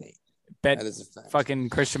that. Bet That is a fact. fucking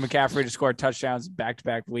Christian McCaffrey to score touchdowns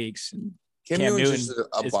back-to-back weeks. And Cam Cam Newton Newton's just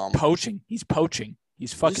a is bum. poaching. He's poaching.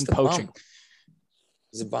 He's fucking Just a poaching. bum.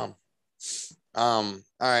 He's a bum. All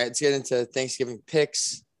right, let's get into Thanksgiving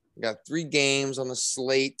picks. We got 3 games on the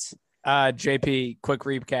slate. JP, quick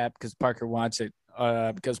recap because Parker wants it.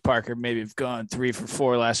 Because Parker maybe have gone 3 for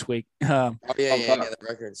 4 last week. Oh yeah, the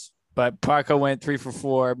records. But Parker went 3 for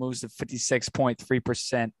 4, moves to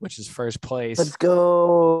 56.3%, which is first place. let's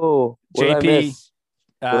go. What did I JP, miss?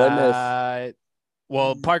 What did I miss?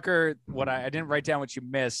 Well, Parker, I didn't write down what you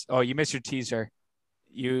missed. Oh, you missed your teaser.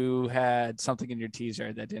 You had something in your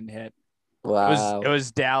teaser that didn't hit. Wow. It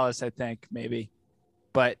was Dallas, I think, maybe.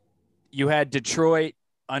 But you had Detroit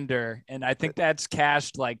under, and I think that's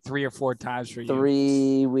cashed like 3 or 4 times for you.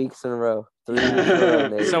 3 weeks in a row. 3 weeks in a row,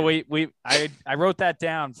 Nate. So I wrote that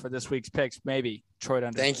down for this week's picks, maybe Detroit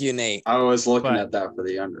under. Thank you, Nate. I was looking at that for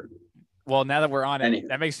the under. Well, now that we're on it, Anyway.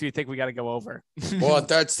 that makes me think we got to go over. Well,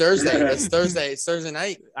 that's Thursday. It's Thursday. It's Thursday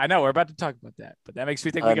night. I know we're about to talk about that, but that makes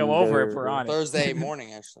me think we go over if we're on it. Thursday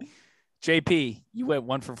morning, actually. JP, you went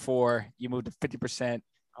 1 for 4. You moved to 50%.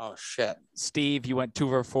 Oh shit. Steve, you went 2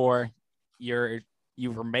 for 4. You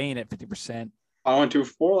remain at 50%. I went 2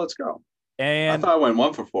 for 4. Let's go. And I thought I went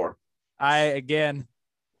 1 for 4. I again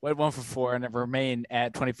went 1 for 4 and I remain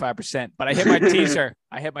at 25%. But I hit my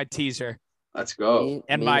teaser. Let's go.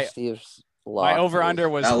 And my over under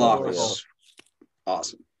was That lock horrible. was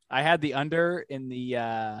awesome. I had the under in the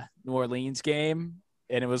New Orleans game,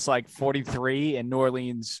 and it was like 43, and New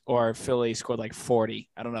Orleans or Philly scored like 40.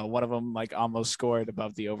 I don't know. One of them like almost scored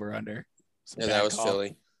above the over under. Yeah, that was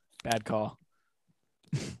Philly. Bad call.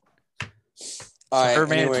 All right. I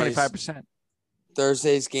remain at anyways, 25%.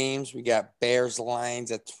 Thursday's games, we got Bears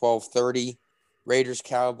Lions at 12:30, Raiders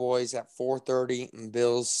Cowboys at 4:30, and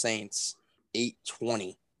Bills Saints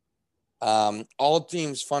 8:20. All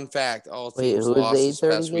teams, fun fact, all teams who lost is this the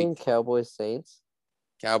 8:30 past game? week. Cowboys Saints.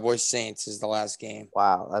 Cowboys Saints is the last game.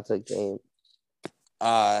 Wow, that's a game.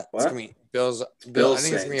 It's gonna be Bills. Bills I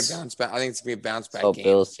think it's gonna be a Saints. bounce back. I think it's gonna be a bounce back Oh, game.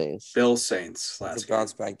 Bills Saints. Bills Saints It's last a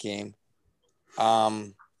bounce back game.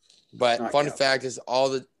 But Not fun Cowboys. fact is all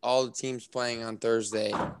the teams playing on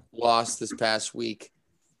Thursday lost this past week.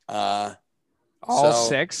 All So-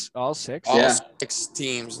 six. All Yeah. 6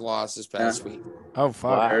 teams lost this past week. Oh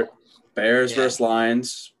fuck. Bears Yeah. versus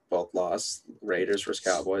Lions both lost. Raiders versus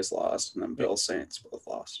Cowboys lost, and then Bills Saints both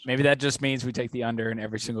lost. Maybe that just means we take the under in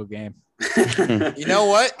every single game. You know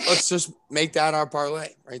what? Let's just make that our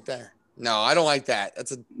parlay right there. No, I don't like that.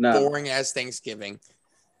 That's a No. boring ass Thanksgiving.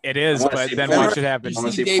 It is, I wanna but see then points. what should happen? I want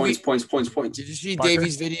to see Davey- points. Did you see Parker?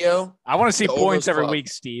 Davey's video? I want to see The points Overs every Club. week,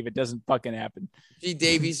 Steve. It doesn't fucking happen. See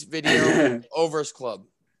Davey's video? Overs Club.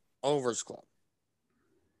 Overs Club.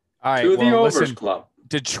 All right. To the Well, Overs listen. Club.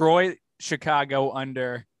 Detroit, Chicago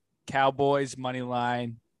under, Cowboys money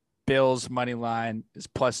line, Bills money line is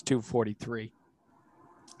plus 243.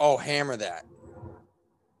 Oh, hammer that.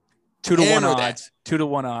 2 to 1 Hammer that. odds. 2 to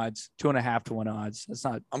 1 odds. 2.5 to 1 odds. That's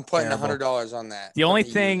not I'm putting terrible. $100 on that. The only For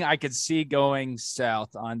thing you. I could see going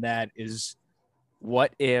south on that is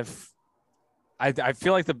what if I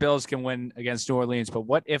feel like the Bills can win against New Orleans, but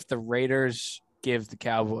what if the Raiders give the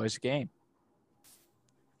Cowboys a game?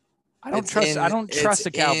 I don't It's trust it's the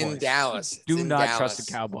Cowboys. in Dallas. It's Do in not Dallas. trust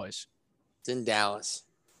the Cowboys. It's in Dallas.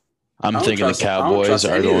 I'm I don't thinking the trust- I don't Cowboys trust are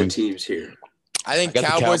any of the going. teams here. I think I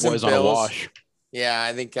got Cowboys, the Cowboys and on a Bills. wash. Yeah,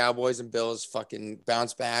 I think Cowboys and Bills fucking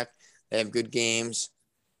bounce back. They have good games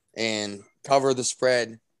and cover the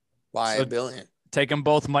spread by So- $1 billion. Take them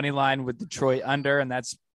both money line with Detroit under, and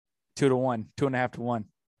that's 2 to 1, 2.5 to 1.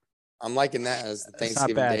 I'm liking that as the That's not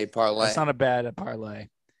Thanksgiving bad. Day parlay. That's not a bad parlay.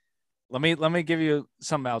 Let me give you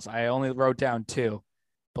something else. I only wrote down 2,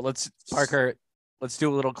 but let's do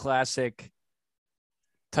a little classic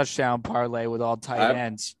touchdown parlay with all tight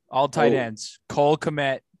ends. All tight ends. Cole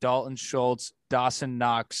Kmet, Dalton Schultz, Dawson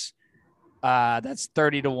Knox. That's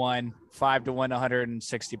 30 to 1, 5 to 1,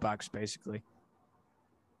 $160 basically.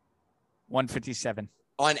 157.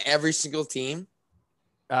 On every single team.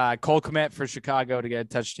 Cole Kmet for Chicago to get a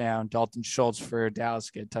touchdown. Dalton Schultz for Dallas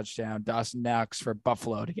to get a touchdown. Dawson Knox for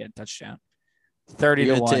Buffalo to get a touchdown. 30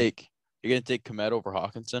 You're to gonna 1. take Komet over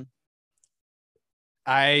Hawkinson.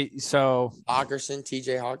 Hawkinson,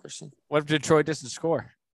 TJ Hawkinson. What if Detroit doesn't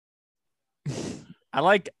score?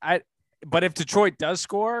 But if Detroit does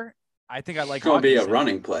score, I think I like It's going to be a Hawkinson.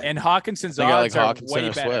 running play. And Hawkinson's I think I like odds are Hawkinson way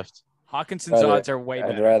or better. Swift. Hawkinson's odds are way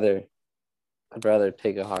better. I'd rather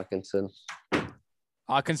take a Hawkinson.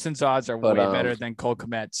 Hawkinson's odds are way better than Cole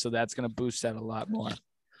Kmet, so that's going to boost that a lot more.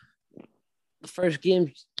 The first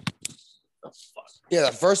game. Oh, fuck. Yeah,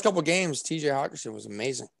 the first couple games, TJ Hawkinson was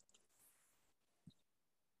amazing.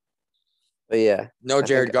 But yeah. No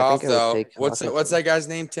Jared Goff, though. What's that guy's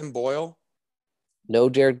name? Tim Boyle? No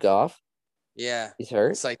Jared Goff? Yeah. He's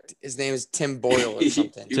hurt? It's like his name is Tim Boyle or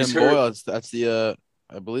something. Tim Boyle, that's the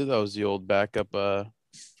I believe that was the old backup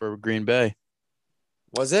for Green Bay.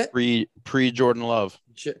 Was it? Pre Jordan Love.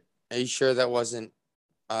 Are you sure that wasn't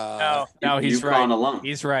No, he's right. Alum.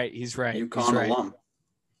 He's right.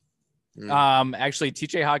 Alum. Actually,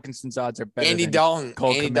 TJ Hawkinson's odds are better. Andy than Dalton.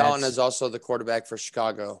 Cole Andy Kmet's. Dalton is also the quarterback for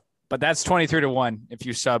Chicago. But that's 23-1 if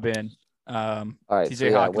you sub in. All right.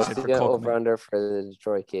 TJ What's Hawkinson the for Cole over under for the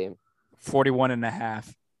Detroit game?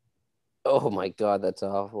 41.5. Oh my God, that's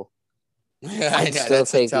awful. I'd still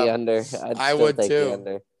take the under. I would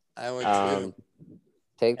too. I would too.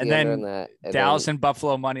 Take the under on that. And Dallas and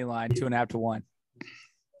Buffalo money line 2.5 to 1.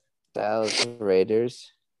 Dallas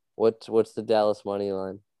Raiders. What's the Dallas money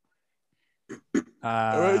line?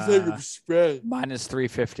 I'm taking spread. Minus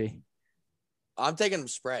 350. I'm taking them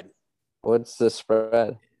spread. What's the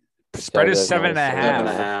spread? Spread is 7.5.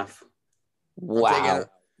 7.5. Wow.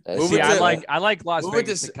 I like Las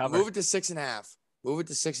Vegas to cover. Move it to 6.5. Move it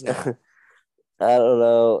to 6.5. I don't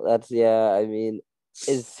know. I mean,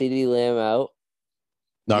 is CeeDee Lamb out?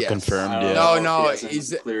 Not confirmed yet. No.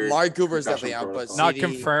 He's Amari Cooper is definitely out, but not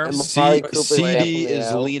confirmed. CD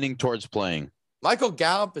is leaning towards playing. Michael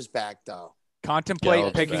Gallup is back though.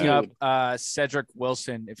 Contemplate picking up Cedric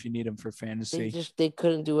Wilson if you need him for fantasy. They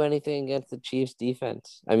couldn't do anything against the Chiefs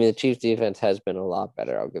defense. I mean, the Chiefs defense has been a lot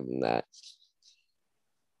better. I'll give them that.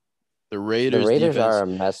 The Raiders defense, are a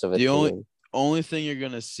mess of a team. Only thing you're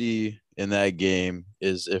gonna see in that game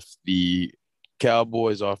is if the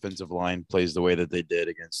Cowboys offensive line plays the way that they did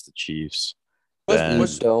against the Chiefs.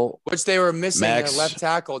 Which they were missing their left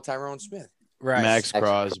tackle, Tyrone Smith. Right. Max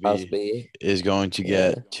Crosby is going to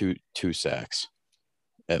get two sacks.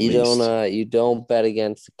 At least. You don't bet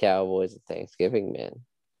against the Cowboys at Thanksgiving, man.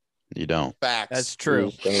 You don't. Facts. That's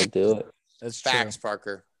true. Don't do it. That's facts, true.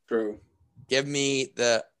 Parker. True. Give me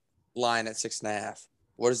the line at 6.5.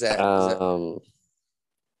 What is that?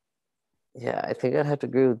 Yeah, I think I'd have to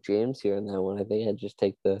agree with James here on that one. I think I'd just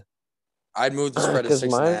take the. I'd move the spread to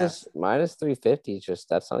 6.5. Minus 350 is just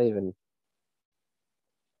that's not even.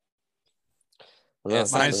 Yeah,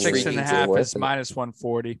 minus 6.5 is minus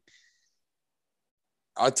 140.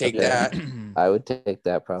 I'll take that. I would take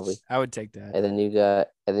that probably. I would take that. And then you got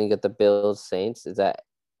the Bills Saints. Is that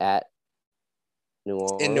at New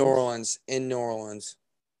Orleans? In New Orleans.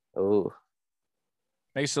 Oh.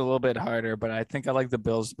 Makes it a little bit harder, but I think I like the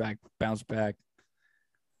Bills bounce back.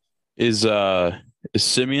 Is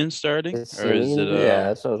Simeon starting? Or is it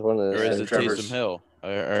that's what I was wondering. Or is it Taysom Hill?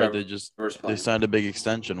 Or they signed a big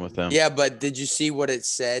extension with him? Yeah, but did you see what it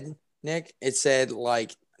said, Nick? It said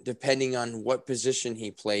like depending on what position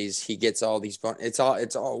he plays, he gets all these it's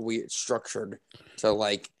all weird structured to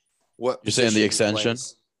like what you're saying the extension?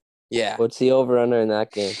 Yeah. What's the over under in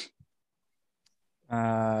that game?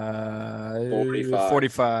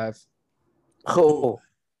 45. Oh,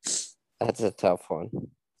 that's a tough one.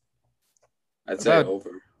 I'd say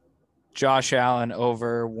over. Josh Allen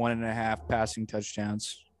over 1.5 passing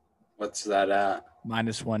touchdowns. What's that at?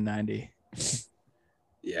 Minus 190.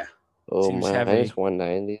 Yeah. Oh, seems heavy. Minus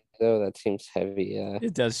 190 though. That seems heavy. Yeah.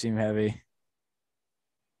 It does seem heavy.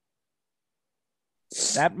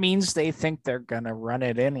 That means they think they're gonna run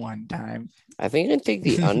it in one time. I think I'd take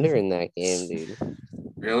the under in that game, dude.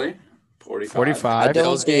 Really? 45.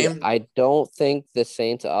 I don't think the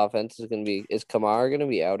Saints offense is gonna be. Is Kamara gonna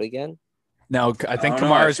be out again? No, I think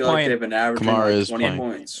Kamara is playing. They've been averaging Kamara is 20 playing.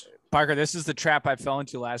 points. Parker, this is the trap I fell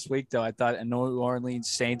into last week, though. I thought a New Orleans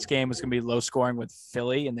Saints game was going to be low scoring with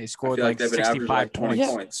Philly, and they scored like 65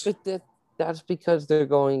 points. Yeah, but that's because they're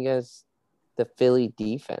going against the Philly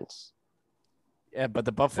defense. Yeah, but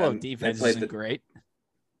the Buffalo defense isn't great.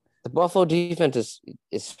 The Buffalo defense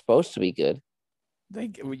is supposed to be good.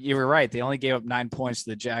 You were right. They only gave up 9 points to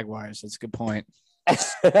the Jaguars. That's a good point.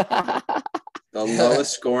 The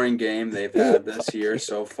lowest scoring game they've had this year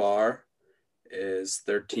so far is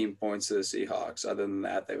 13 points to the Seahawks. Other than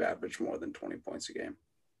that, they've averaged more than 20 points a game.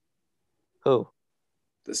 Who?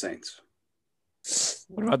 The Saints.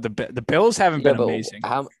 What about the Bills? Haven't been amazing.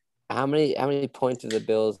 How How many points have the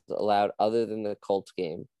Bills allowed other than the Colts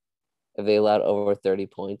game? Have they allowed over 30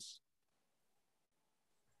 points?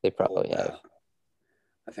 They probably have.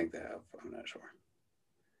 I think they have. I'm not sure.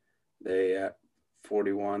 They at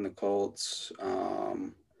 41, the Colts.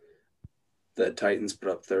 The Titans put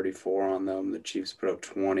up 34 on them. The Chiefs put up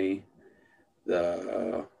 20.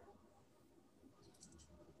 The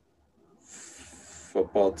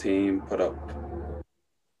football team put up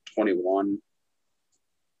 21.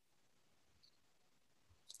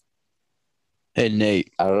 Hey,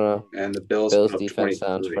 Nate. I don't know. And the Bills Bills put up defense 23.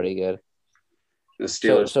 sounds pretty good. The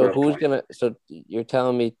Steelers So put up who's 20. gonna? So you're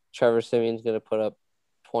telling me Trevor Simeon's gonna put up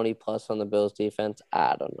 20 plus on the Bills defense?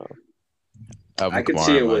 I don't know. I could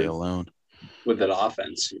see it alone. with that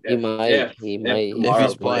offense. He might. He might. If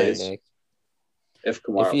he's probably playing. If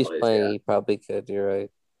Kamara If he's plays, playing, yeah. he probably could. You're right.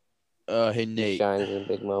 Hey, He Nate. shines in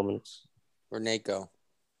big moments. Where'd Nate go?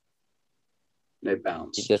 They He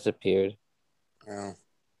bounced. disappeared. Oh.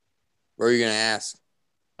 What are you gonna ask?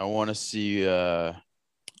 I want to see.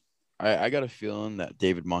 I got a feeling that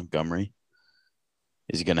David Montgomery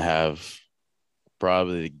is going to have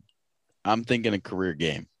probably. I'm thinking a career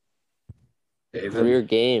game. David. Career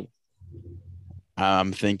game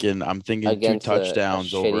I'm thinking Against two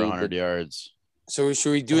touchdowns a over shitty 100 yards. So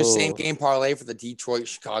should we do a same Oh. game parlay for the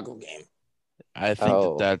Detroit-Chicago game? I think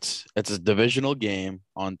Oh. that's a divisional game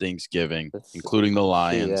on Thanksgiving, Let's including the see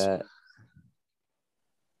Lions. that.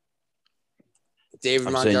 David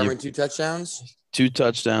I'm saying Montgomery, 2 touchdowns. 2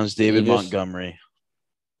 touchdowns, David You just- Montgomery.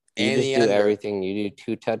 You And just the do under. everything. You do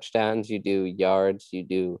 2 touchdowns. You do yards. You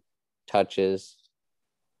do touches.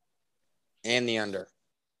 And the under.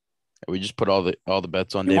 We just put all the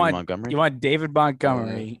bets on You David want- Montgomery. You want David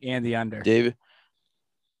Montgomery and the under. David.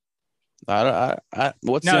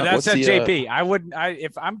 What's No, that's what's at the, JP. I wouldn't.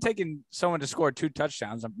 If I'm taking someone to score 2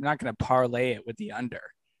 touchdowns, I'm not going to parlay it with the under.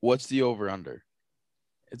 What's the over under?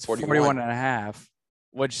 It's 41. 41.5,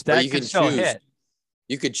 which But that you could can still choose. hit.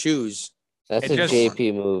 You could choose. That's It a just-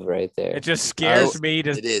 JP move right there. It just scares me It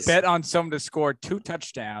to is. bet on someone to score 2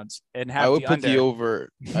 touchdowns and have I would the put under. the over.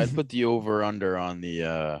 I'd put the over under on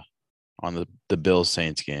the Bills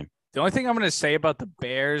Saints game. The only thing I'm going to say about the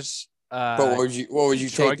Bears. But what would you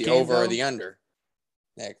Detroit take, the game, over or though? the under?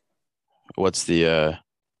 Nick, What's the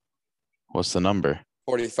number?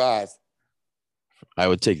 45. I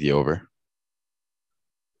would take the over.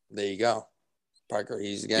 There you go. Parker,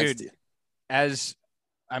 he's against Dude. you. As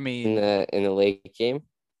I in mean, the late game.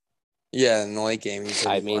 Yeah, in the late game. He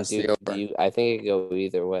said I he mean, wants the dude, over. I think it could go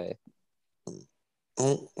either way.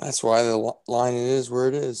 Well, that's why the line is where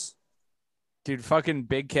it is. dude, fucking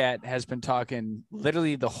Big Cat has been talking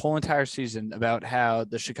literally the whole entire season about how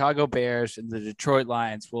the Chicago Bears and the Detroit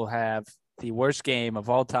Lions will have the worst game of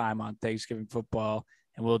all time on Thanksgiving football,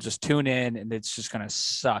 and we'll just tune in and it's just going to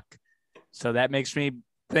suck. So that makes me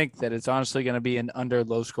think that it's honestly going to be an under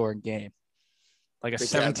low scoring game, like a Big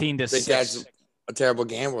 17 to Big 6. Cat's a terrible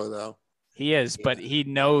gambler, though. He is, but he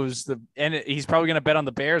knows he's probably going to bet on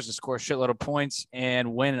the Bears to score a shitload of points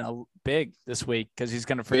and win big this week because he's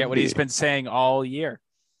going to forget Could what be. he's been saying all year.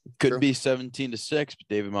 Could True. be 17-6, but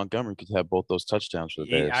David Montgomery could have both those touchdowns for the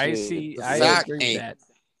Bears. I Dude, see. the I fact agree with ain't- that.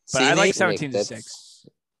 See, But I like Nate? 17 to Nick, 6.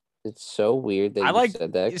 It's so weird that I you like.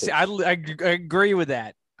 said that. See, 'cause I agree with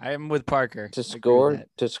that. I am with Parker. to I agree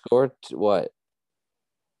with score that. what?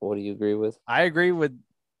 What do you agree with? I agree with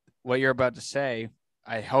what you're about to say.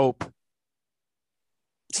 I hope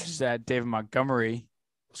is that David Montgomery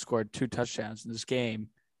scored 2 touchdowns in this game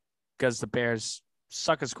because the Bears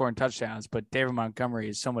suck at scoring touchdowns, but David Montgomery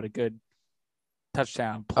is somewhat a good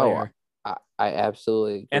touchdown player, I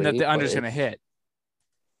absolutely agree. and that the but under's going to it's- hit.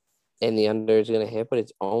 And the under is going to hit, but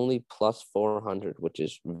it's only plus 400, which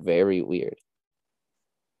is very weird.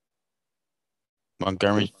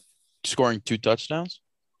 Montgomery scoring 2 touchdowns?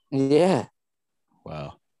 Yeah,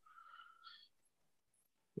 Wow.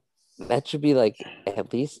 that should be like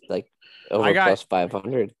at least like over I got- plus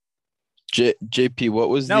 500. JP, what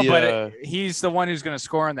was No, the but he's the one who's going to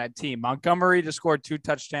score on that team. Montgomery to score 2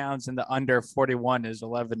 touchdowns and the under 41 is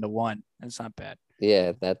 11-1. That's not bad.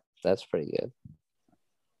 Yeah, that's pretty good.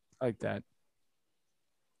 I like that.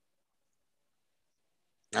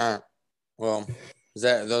 All right. Well,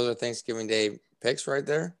 those are Thanksgiving Day picks right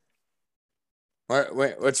there?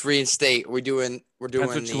 Wait, let's reinstate. We're doing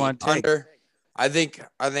Depends what you the wanna take. under. I think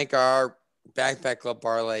our backpack club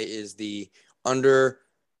parlay is the under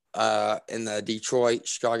in the Detroit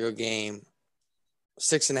Chicago game.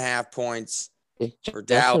 6.5 points Is for Justin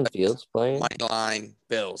Dallas. Fields playing? Money line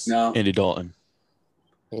Bills. No. Andy Dalton?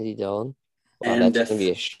 Andy Dalton? Wow, And that's if- gonna be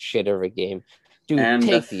a shit of a game. Dude, and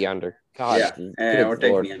take if- the under. God, Yeah, good we're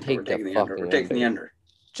taking Lord, the under. take We're taking the under. fucking We're taking the under.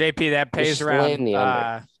 JP, that pays Just lay in the under.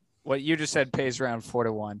 around. What you just said pays around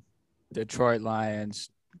 4-1. Detroit Lions,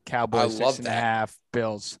 Cowboys I love 6.5,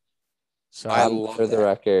 Bills. So I love for the that.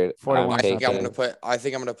 record, 4-1. I think I'm gonna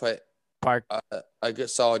taking- put Park. a good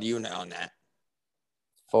solid unit on that.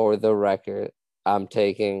 for the record, I'm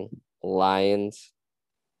taking Lions,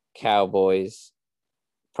 Cowboys,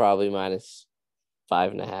 probably minus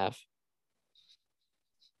 5.5.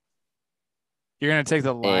 You're gonna take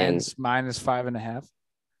the Lions minus 5.5.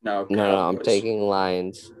 No, No, I'm Cowboys. taking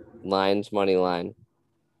Lions money line.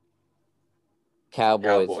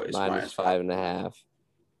 Cowboys Cowboys minus 5.5.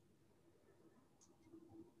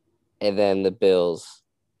 And then the Bills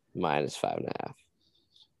minus 5.5.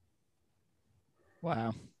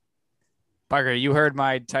 Wow. Parker, you heard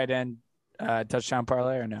my tight end touchdown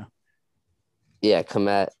parlay or no? Yeah,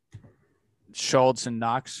 Komet, Schultz and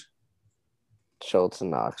Knox. Schultz, and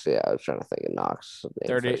Knox. Yeah, I was trying to think of Knox.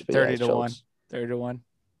 30 first, but yeah, to 1. Schultz. 30 to 1.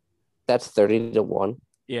 That's 30 to 1.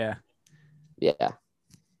 Yeah. Yeah.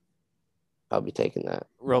 I'll be taking that.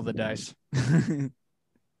 Roll the dice.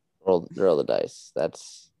 Roll the dice.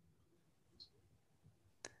 That's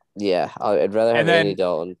I'd rather have And then- Andy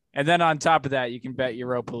Dalton. And then on top of that, you can bet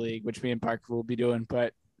Europa League, which me and Parker will be doing,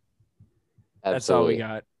 but that's all we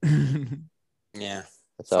got. Yeah.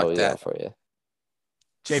 That's all Fuck we that. got for you.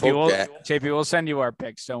 JP, we'll send you our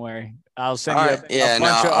picks. Don't worry. I'll send All you right. Yeah, a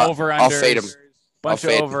bunch no, of over-unders. I'll fade 'em. Bunch I'll of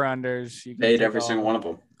fade 'em. over-unders. You can Paid take every all single of one of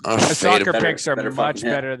them. Oh, them. My soccer Better- picks are better much fucking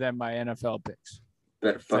hit. better than my NFL picks.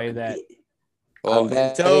 Better Tell you fucking that. hit. Well, I'm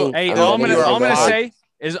betting- until Hey, I'm all I'm betting gonna you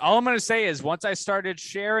a say is once I started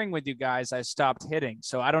sharing with you guys, I stopped hitting.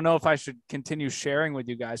 So I don't know if I should continue sharing with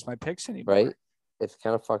you guys my picks anymore. Right? It's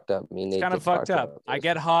kind of fucked up. Me and It's Nate kind of just fucked talked up. about I this.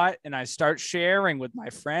 get hot and I start sharing with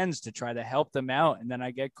my friends to try to help them out, and then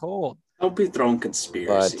I get cold. Don't be throwing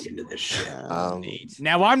conspiracy But, into this shit.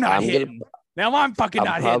 Now I'm not I'm hitting. Now I'm fucking I'm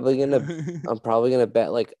not probably hitting. I'm probably gonna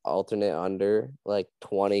bet like alternate under like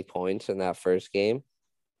 20 points in that first game.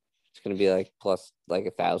 It's gonna be like plus like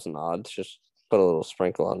 1,000 odds. Just put a little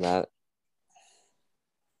sprinkle on that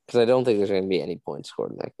because I don't think there's gonna be any points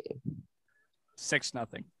scored in that game.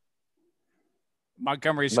 6-0.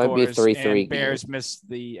 Montgomery Might be a scores 3-3 and Bears miss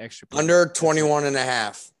the extra point. under 21 and a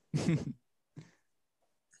half.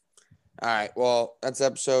 All right. Well, that's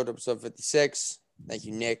episode 56. Thank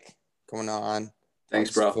you, Nick, coming on.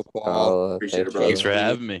 Thanks, Talk bro. Football. Appreciate it, thanks, brother. Thanks for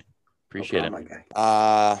having me. Appreciate No it. problem,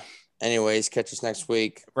 my guy. Anyways, catch us next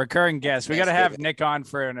week. Recurring guest. We got to have Thanksgiving. Nick on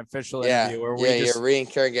for an official Yeah. interview where Yeah, we just you're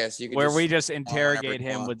recurring guest. You can where just, we just whenever interrogate you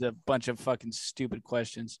him want. with a bunch of fucking stupid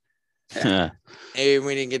questions. Hey,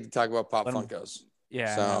 we didn't get to talk about Pop Let 'em- Funkos.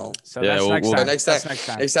 Yeah. So- so Yeah, that's we'll- next we'll- time. Next That's time- next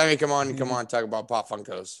time. Next time you come on, talk about Pop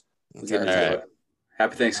Funkos. We'll get into All right. it.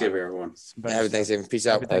 Happy Thanksgiving, everyone. Happy Thanksgiving. Peace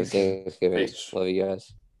out. Happy Happy Thanksgiving. Peace. Love you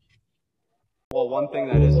guys. Well, one thing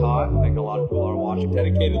that is hot, I think a lot of people are watching.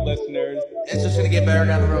 Dedicated listeners. It's just going to get better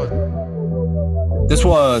down the road. This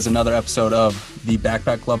was another episode of the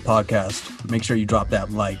Backpack Club podcast. Make sure you drop that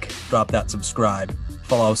like, drop that subscribe,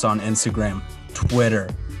 follow us on Instagram, Twitter.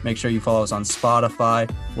 Make sure you follow us on Spotify.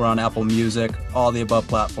 We're on Apple Music, all the above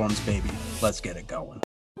platforms, baby. Let's get it going.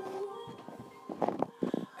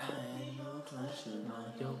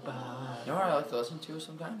 You know what I like to listen to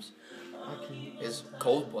sometimes? Is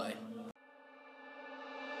Coldplay.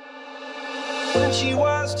 When she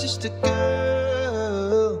was just a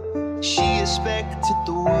girl, she expected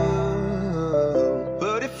the world,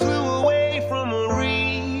 but it flew away from her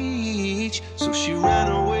reach, so she ran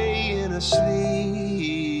away in her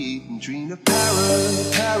sleep and dreamed of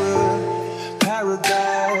paradise,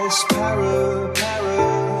 paradise, paradise.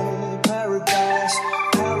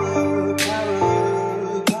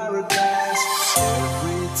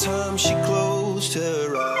 Every time she closed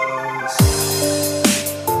her eyes.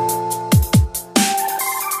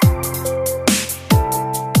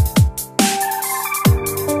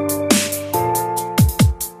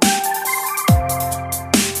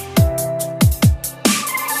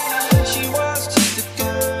 She was just a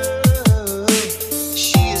girl,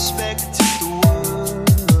 she expected the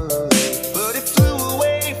world, but it flew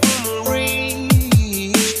away from her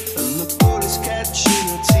reach, and the bullets catching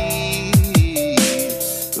her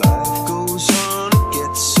teeth. Life goes on, it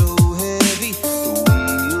gets so heavy, the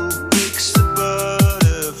wheel breaks the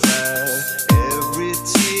butterfly, every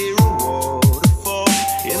tear a waterfall.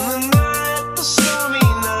 In the night, the stormy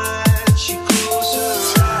night, she closed her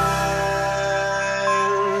eyes.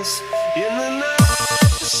 In the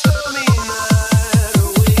night, the stormy night,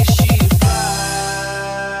 away she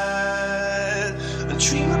flies, a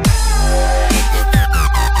dream of